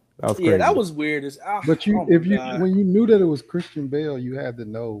face. That was crazy. Yeah, that was weird as But you, oh my if you, God. when you knew that it was Christian Bale, you had to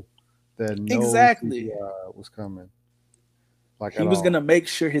know that no Exactly. CGI was coming. Like He at was all. gonna make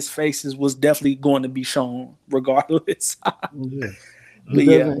sure his faces was definitely going to be shown, regardless. Yeah. But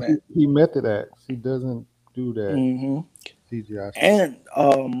He yeah, doesn't. man. He method acts. He doesn't do that hmm CGI. stuff.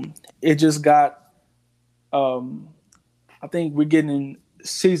 And it just got I think we're getting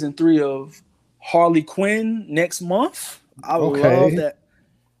season 3 of Harley Quinn next month. I love Okay. that.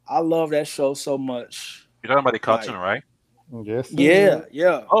 I love that show so much. You're talking about the cartoon, Like, right? Yes. Sir.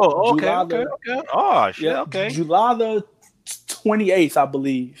 yeah. Oh, okay, July okay, the- okay. Oh, shit, Yeah, okay. July the 28th, I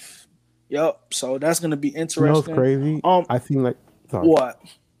believe. Yep. So that's gonna be You know what's interesting. crazy? I seen like What?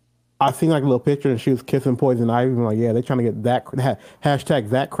 I seen like a little picture and she was kissing Poison Ivy. I'm like, yeah, they're trying to get that hashtag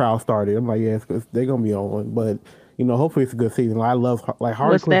that crowd started. I'm like, yeah, they're gonna be on one, but you know, hopefully it's a good season. I love like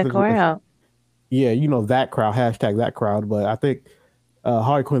Harley What's that Quinn. crowd? Yeah, you know that crowd hashtag that crowd. But I think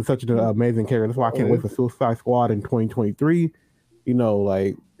Harley Quinn's such an amazing character. That's why I can't wait for Suicide Squad in 2023. You know,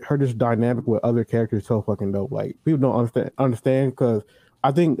 like her just dynamic with other characters is so fucking dope. Like people don't understand because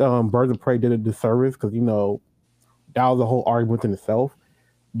I think Birds of Prey did a disservice because you know that was a whole argument in itself.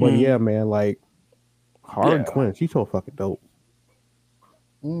 But yeah, man, like Harley Quinn, she's so fucking dope.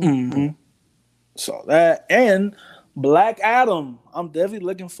 hmm So that and Black Adam. I'm definitely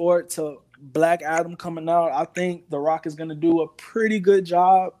looking forward to Black Adam coming out. I think The Rock is gonna do a pretty good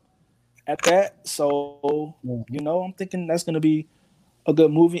job at that. So you know, I'm thinking that's gonna be a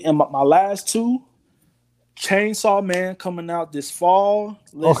good movie. And my last two, Chainsaw Man coming out this fall.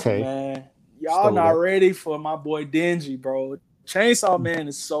 Listen, Okay. man, y'all Stole not that. ready for my boy Denji, bro. Chainsaw Man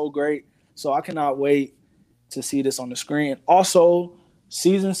is so great. So I cannot wait to see this on the screen. Also,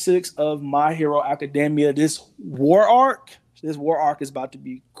 season 6 of My Hero Academia. This war arc is about to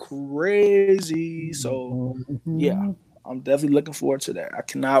be crazy. So yeah, I'm definitely looking forward to that. I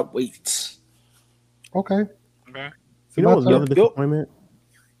cannot wait. Okay. Okay. You know what's Samantha? another disappointment?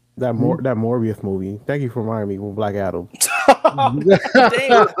 That Morbius movie. Thank you for reminding me with Black Adam.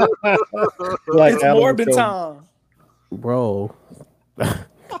 Damn, Black it's Adam Morbin film. time. Bro,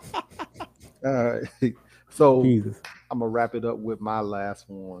 So Jesus. I'm gonna wrap it up with my last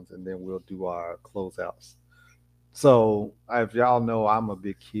ones, and then we'll do our closeouts. So, if y'all know, I'm a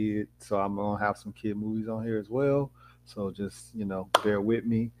big kid, so I'm gonna have some kid movies on here as well. So just bear with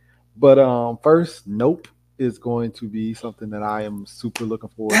me. But first, Nope is going to be something that I am super looking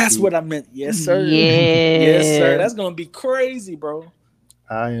forward That's to. what I meant. Yes, sir. Yeah. Yes, sir. That's gonna be crazy, bro.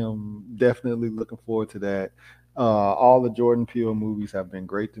 I am definitely looking forward to that. All the Jordan Peele movies have been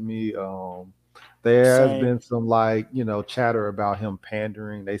great to me. There has Same. been some chatter about him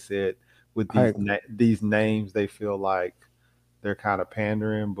pandering. They said with I- these names, they feel like they're kind of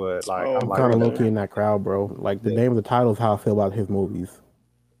pandering, but like Oh, I'm I'm like, kind of low whatever. key in that crowd, bro. Like the Yeah. name of the title is how I feel about his movies.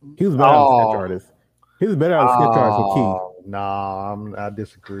 He was better as a sketch Oh, artist. He was better as a sketch artist with Key. no, I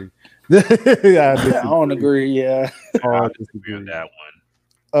disagree. I I don't agree. Yeah. Oh, I I disagree disagree. on that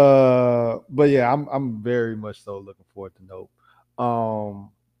one. But yeah, I'm very much so looking forward to Nope.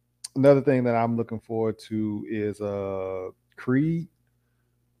 Another thing that I'm looking forward to is Creed,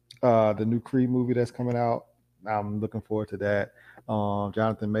 the new Creed movie that's coming out. I'm looking forward to that.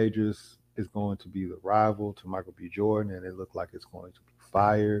 Jonathan Majors is going to be the rival to Michael B. Jordan, and it looked like it's going to be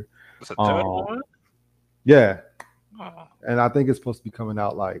fire. It's a third Um, one. Yeah, Oh, and I think it's supposed to be coming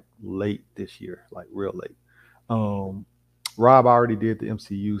out like late this year, like real late. Rob already did the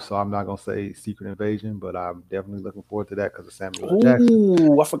MCU, so I'm not gonna say Secret Invasion, but I'm definitely looking forward to that because of Samuel L. Jackson.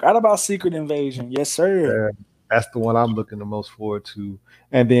 Ooh, I forgot about Secret Invasion. Yes, sir. That's the one I'm looking the most forward to.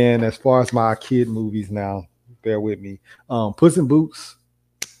 And then as far as my kid movies now, bear with me. Puss in Boots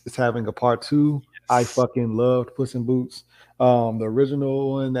is having a part 2. I fucking loved Puss in Boots. The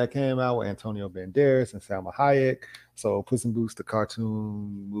original one that came out with Antonio Banderas and Salma Hayek. So Puss in Boots, the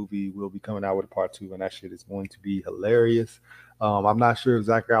cartoon movie, will be coming out with a part 2, and that shit is going to be hilarious. I'm not sure if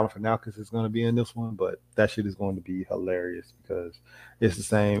Zach Galifianakis is going to be in this one, but that shit is going to be hilarious because it's the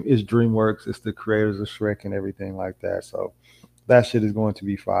same. It's DreamWorks. It's the creators of Shrek and everything like that. So that shit is going to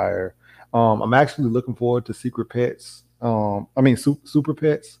be fire. I'm actually looking forward to Secret Pets. Super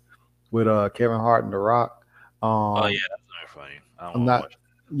Pets with Kevin Hart and The Rock. oh yeah, that's very funny. I don't I'm wanna not. watch it.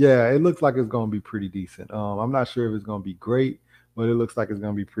 Yeah, it looks like it's going to be pretty decent. I'm not sure if it's going to be great, but it looks like it's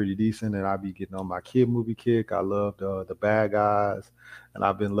gonna be pretty decent, and I'll be getting on my kid movie kick. I loved the Bad Guys, and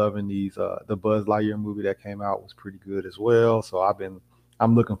I've been loving these. The Buzz Lightyear movie that came out was pretty good as well. So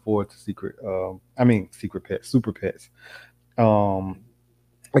I'm looking forward to Secret Pets, Super Pets. Um,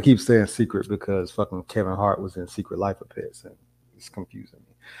 I keep saying secret because fucking Kevin Hart was in Secret Life of Pets, and it's confusing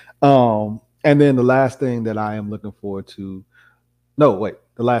me. And then the last thing that I am looking forward to. No, wait.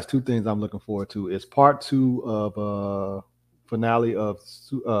 The last two things I'm looking forward to is part two of finale of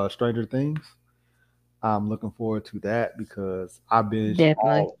Stranger Things. I'm looking forward to that because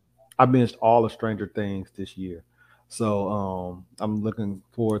Definitely. I binged all of Stranger Things this year. So I'm looking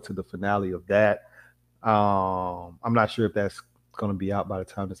forward to the finale of that. I'm not sure if that's going to be out by the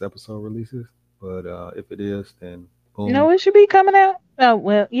time this episode releases, but if it is, then boom. No, it should be coming out. Oh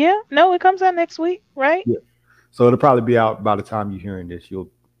well, yeah. No, it comes out next week, right? Yeah. So it'll probably be out by the time you're hearing this. You'll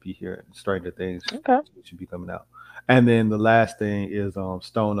be hearing Stranger Things Okay. should be coming out. And then the last thing is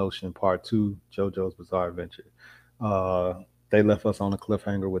Stone Ocean Part Two, JoJo's Bizarre Adventure. Uh, they left us on a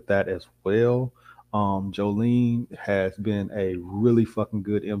cliffhanger with that as well. Jolene has been a really fucking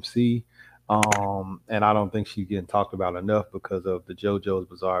good MC. And I don't think she's getting talked about enough because of the JoJo's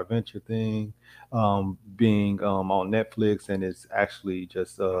Bizarre Adventure thing being on Netflix, and it's actually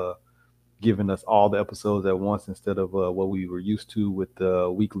just giving us all the episodes at once instead of what we were used to with the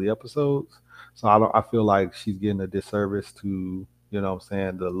weekly episodes. So I feel like she's getting a disservice to, what I'm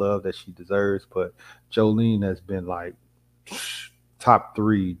saying, the love that she deserves. But Jolene has been like top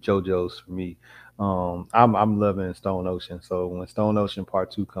three JoJo's for me. I'm loving Stone Ocean. So when Stone Ocean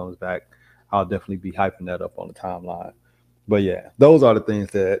Part Two comes back, I'll definitely be hyping that up on the timeline. But yeah, those are the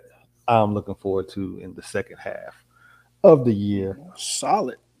things that I'm looking forward to in the second half of the year.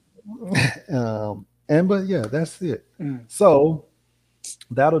 Solid. But yeah, that's it. Mm. So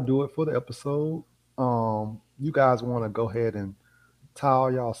that'll do it for the episode. You guys want to go ahead and tie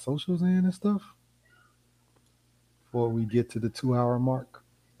all y'all socials in and stuff before we get to the 2 hour mark?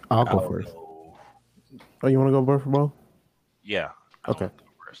 I'll go I'll first. go- Oh, you want to go first, bro? Yeah. I'll Okay. go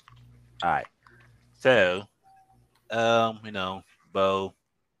first. All right. So, Bo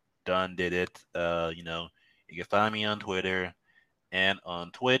done did it. You can find me on Twitter and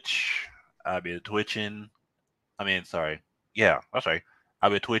on Twitch. I'll be twitching. I mean, sorry. Yeah, that's right. I'll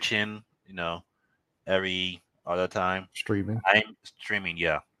be twitching. Every other time. Streaming. I'm streaming.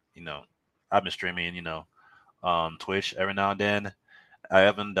 Yeah, I've been streaming. On Twitch every now and then. I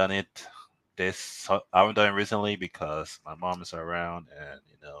haven't done it I haven't done it recently because my mom is around, and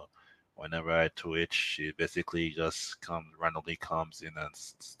whenever I Twitch, she basically just randomly comes in and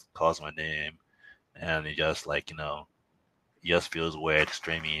calls my name, and it just it just feels weird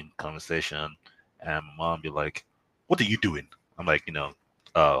streaming conversation, and my mom be like, "What are you doing?" I'm like,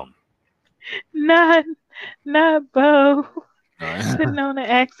 um, Not, not Bo no. putting on an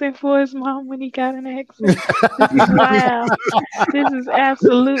accent for his mom when he got an accent. This is wild. This is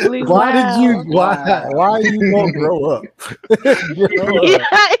absolutely Why did you? wild. Why you won't grow up? Grow Yeah,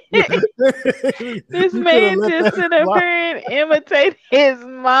 up. this You coulda man let just that sit up fly. here and imitate his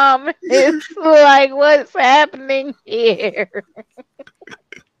mom. It's like, what's happening here?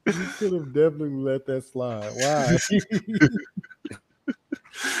 You could have definitely let that slide. Why?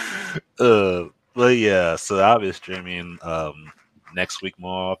 But yeah, so I'll be streaming next week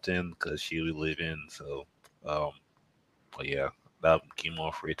more often because she'll be leaving. So, but yeah, that'll give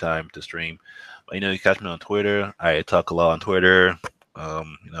more free time to stream. But you catch me on Twitter. I talk a lot on Twitter.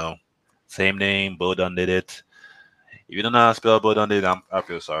 Same name, Bo Dun did it. If you don't know how to spell Bo Dun did it, I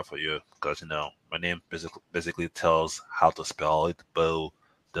feel sorry for you because my name basically tells how to spell it. Bo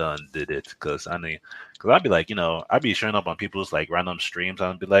Dun did it because I'd be like, I'd be showing up on people's like random streams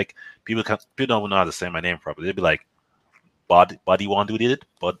and be like, people don't know how to say my name properly. They'd be like, Body One did it,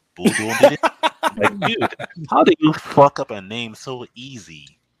 but Boo did it. Like, dude, how did you fuck up a name so easy?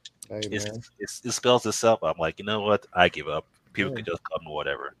 Hey, man. It spells itself. I'm like, you know what? I give up. People Yeah. can just come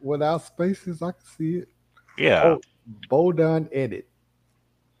whatever. Without spaces, I can see it. Yeah. Oh, Bodon edit.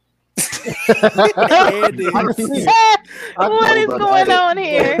 Edit. I can see it. What is going on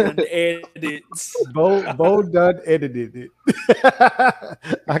here? Edits. Bodon edited it.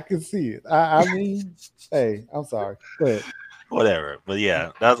 I can see it. I mean, hey, I'm sorry. Go ahead. Whatever. But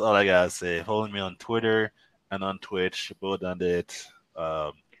yeah, that's all I gotta say. Follow me on Twitter and on Twitch. Both done it.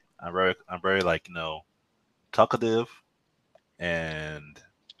 I'm very talkative, and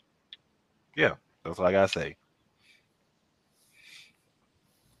yeah, that's all I gotta say.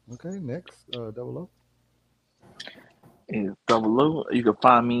 Okay, next, Double O. Is Double O. You can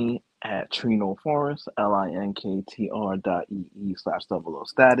find me at Trino Forest,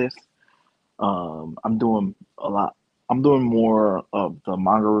 linktr.ee/00status. I'm doing a lot I'm doing more of the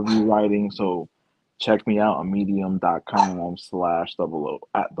manga review writing, so check me out on medium.com/double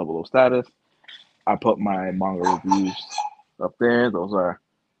O status. I put my manga reviews up there. Those are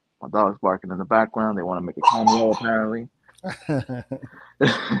my dogs barking in the background. They want to make a cameo apparently.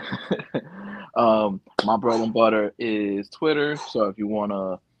 My bread and butter is Twitter. So if you want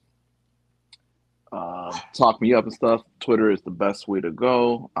to talk me up and stuff, Twitter is the best way to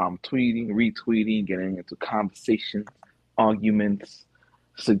go. I'm tweeting, retweeting, getting into conversations, arguments,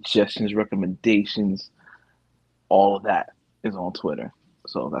 suggestions, recommendations. All of that is on Twitter.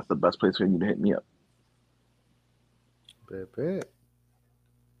 So that's the best place for you to hit me up. Bet.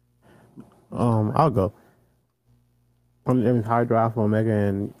 I'll go. My name is Hydro Alpha Omega,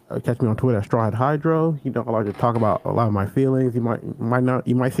 and catch me on Twitter at Straw Hat Hydro. You know, I like to talk about a lot of my feelings. You might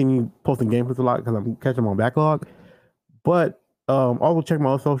see me posting gameplays a lot because I'm catching them on backlog. But also check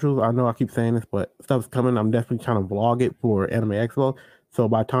my other socials. I know I keep saying this, but stuff's coming. I'm definitely trying to vlog it for Anime Expo. So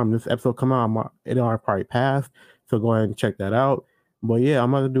by the time this episode come out, it'll already probably passed. So go ahead and check that out. But yeah,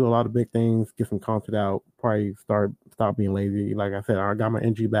 I'm about to do a lot of big things, get some content out, probably stop being lazy. Like I said, I got my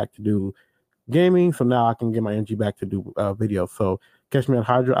energy back to do gaming, so now I can get my energy back to do videos. So catch me at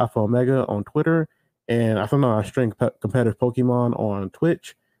Hydro Alpha Omega on Twitter, and I sometimes stream competitive Pokemon on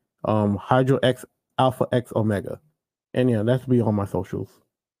Twitch, Hydro X Alpha X Omega, and yeah, that's be on my socials.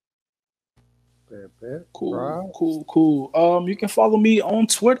 Bet. Cool. You can follow me on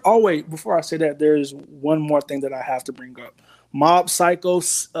Twitter. Oh wait, before I say that, there's one more thing that I have to bring up. Mob Psycho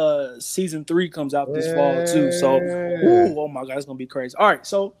season 3 comes out this fall too. So, oh my god, it's gonna be crazy. All right,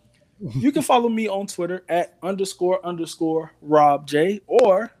 so you can follow me on Twitter at __RobJ,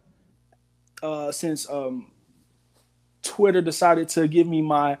 or since Twitter decided to give me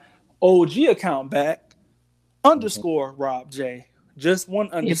my OG account back, _RobJ. Just one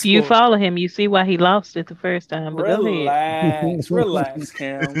underscore. If you follow him, you see why he lost it the first time. But Relax,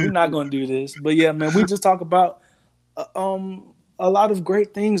 Cam. We're not gonna do this. But yeah, man, we just talk about a lot of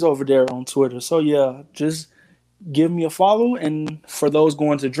great things over there on Twitter. So yeah, just give me a follow. And for those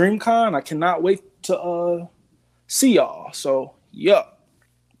going to DreamCon, I cannot wait to see y'all. So yeah.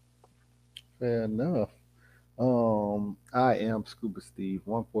 Fair enough. I am Scuba Steve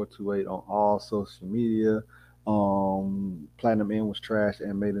 1428 on all social media. Platinum End was trash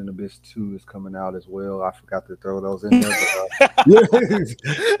and Made in Abyss 2 is coming out as well. I forgot to throw those in there.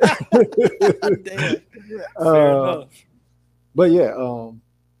 But yeah,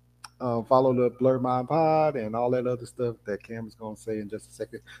 follow the Blurred Mind Pod and all that other stuff that Cam is going to say in just a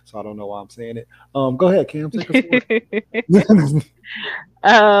second. So I don't know why I'm saying it. Go ahead, Cam. Take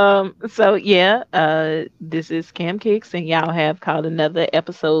us So yeah, this is Cam Kicks, and y'all have caught another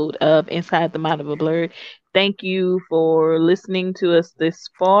episode of Inside the Mind of a Blurred. Thank you for listening to us this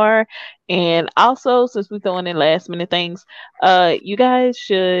far. And also, since we're throwing in last minute things, you guys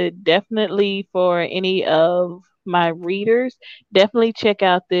should definitely, for any of my readers, definitely check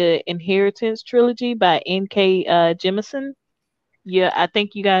out the Inheritance trilogy by N.K. Jemisin. Yeah, I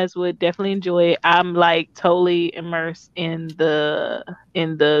think you guys would definitely enjoy it. I'm like totally immersed in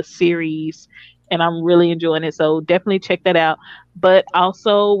the series, and I'm really enjoying it. So definitely check that out. But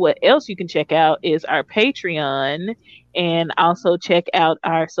also, what else you can check out is our Patreon, and also check out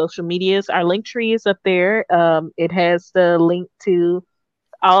our social medias. Our link tree is up there. It has the link to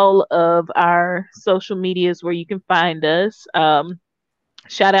all of our social medias where you can find us.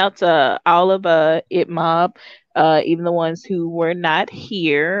 Shout out to all of It Mob, even the ones who were not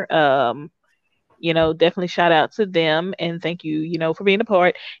here. Definitely shout out to them, and thank you, for being a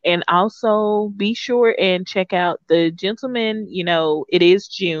part. And also be sure and check out the Gentleman. It is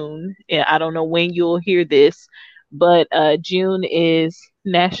June. I don't know when you'll hear this, but June is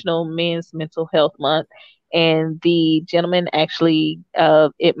National Men's Mental Health Month. And the gentleman actually,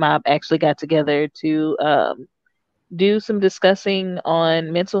 It Mob actually got together to do some discussing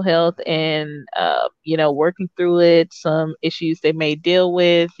on mental health and working through it, some issues they may deal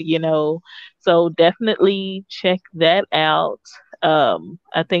with, so definitely check that out.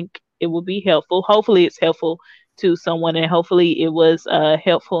 I think it will be helpful. Hopefully it's helpful to someone, and hopefully it was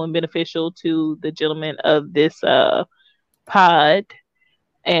helpful and beneficial to the gentleman of this pod.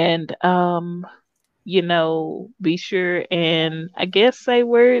 And be sure and I guess say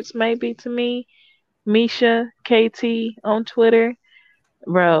words maybe to me, Misha KT on Twitter.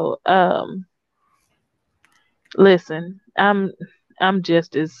 Bro, listen, I'm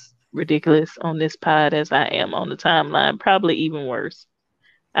just as ridiculous on this pod as I am on the timeline, probably even worse.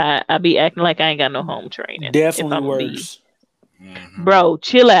 I be acting like I ain't got no home training. Definitely worse. Bro,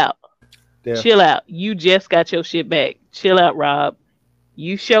 chill out. Chill out. You just got your shit back. Chill out, Rob.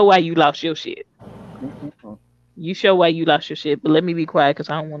 You show why you lost your shit. You show why you lost your shit, but let me be quiet because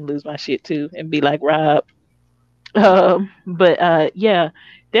I don't want to lose my shit too and be like Rob. But yeah,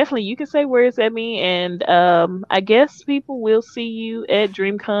 definitely you can say words at me, and I guess people will see you at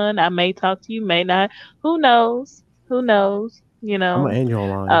DreamCon. I may talk to you, may not. Who knows? Who knows? You I'm an know, angel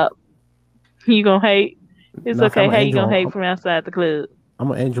online. uh, you gonna hate? It's No, okay. I'm an How you gonna angel. hate from outside the club?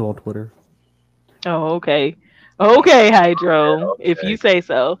 I'm an angel on Twitter. Oh, okay. Okay, Hydro, if you Okay. say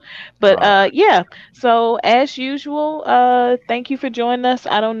so. But Wow. yeah. So as usual, thank you for joining us.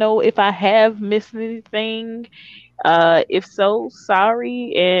 I don't know if I have missed anything. If so,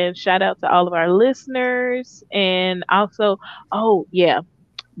 sorry, and shout out to all of our listeners. And also, oh yeah,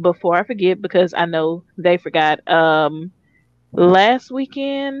 before I forget, because I know they forgot. Last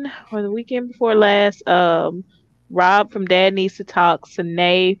weekend or the weekend before last, Rob from Dad Needs to Talk,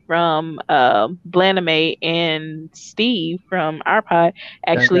 Sine from Blaname, and Steve from our pod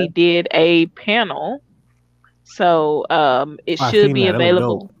actually Okay. did a panel. So it I should seen be that. That looked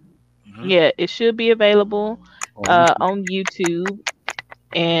dope. available. Hmm. Yeah, it should be available On YouTube. on YouTube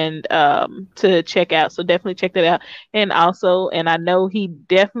and to check out. So definitely check that out. And also, and I know he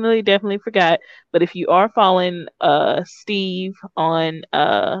definitely forgot, but if you are following Steve on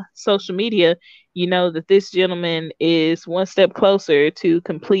social media, you know that this gentleman is one step closer to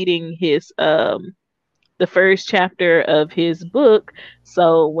completing his the first chapter of his book.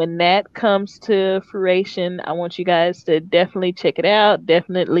 So when that comes to fruition, I want you guys to definitely check it out.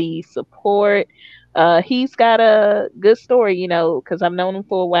 Definitely support. He's got a good story, you know, because I've known him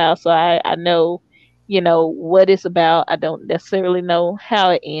for a while, so I know, you know, what it's about. I don't necessarily know how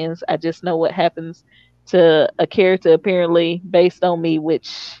it ends. I just know what happens to a character apparently based on me,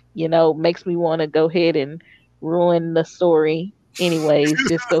 which you know makes me want to go ahead and ruin the story. Anyways,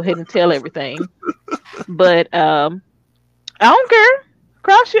 just go ahead and tell everything. But I don't care.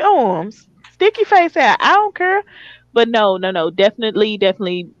 Cross your arms. Stick your face out. I don't care. But no.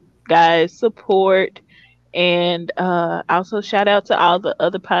 Definitely, guys, support. And also shout out to all the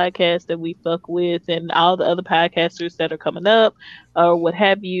other podcasts that we fuck with and all the other podcasters that are coming up or what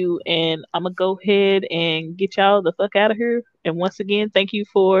have you. And I'm going to go ahead and get y'all the fuck out of here. And once again, thank you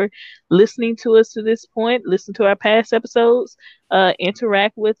for listening to us to this point. Listen to our past episodes.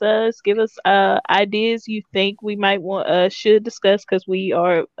 Interact with us. Give us ideas you think we might want should discuss because we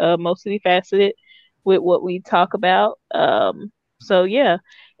are mostly faceted with what we talk about. So yeah,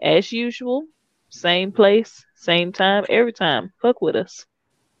 as usual, same place, same time, every time. Fuck with us.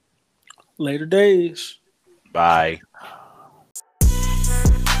 Later days. Bye.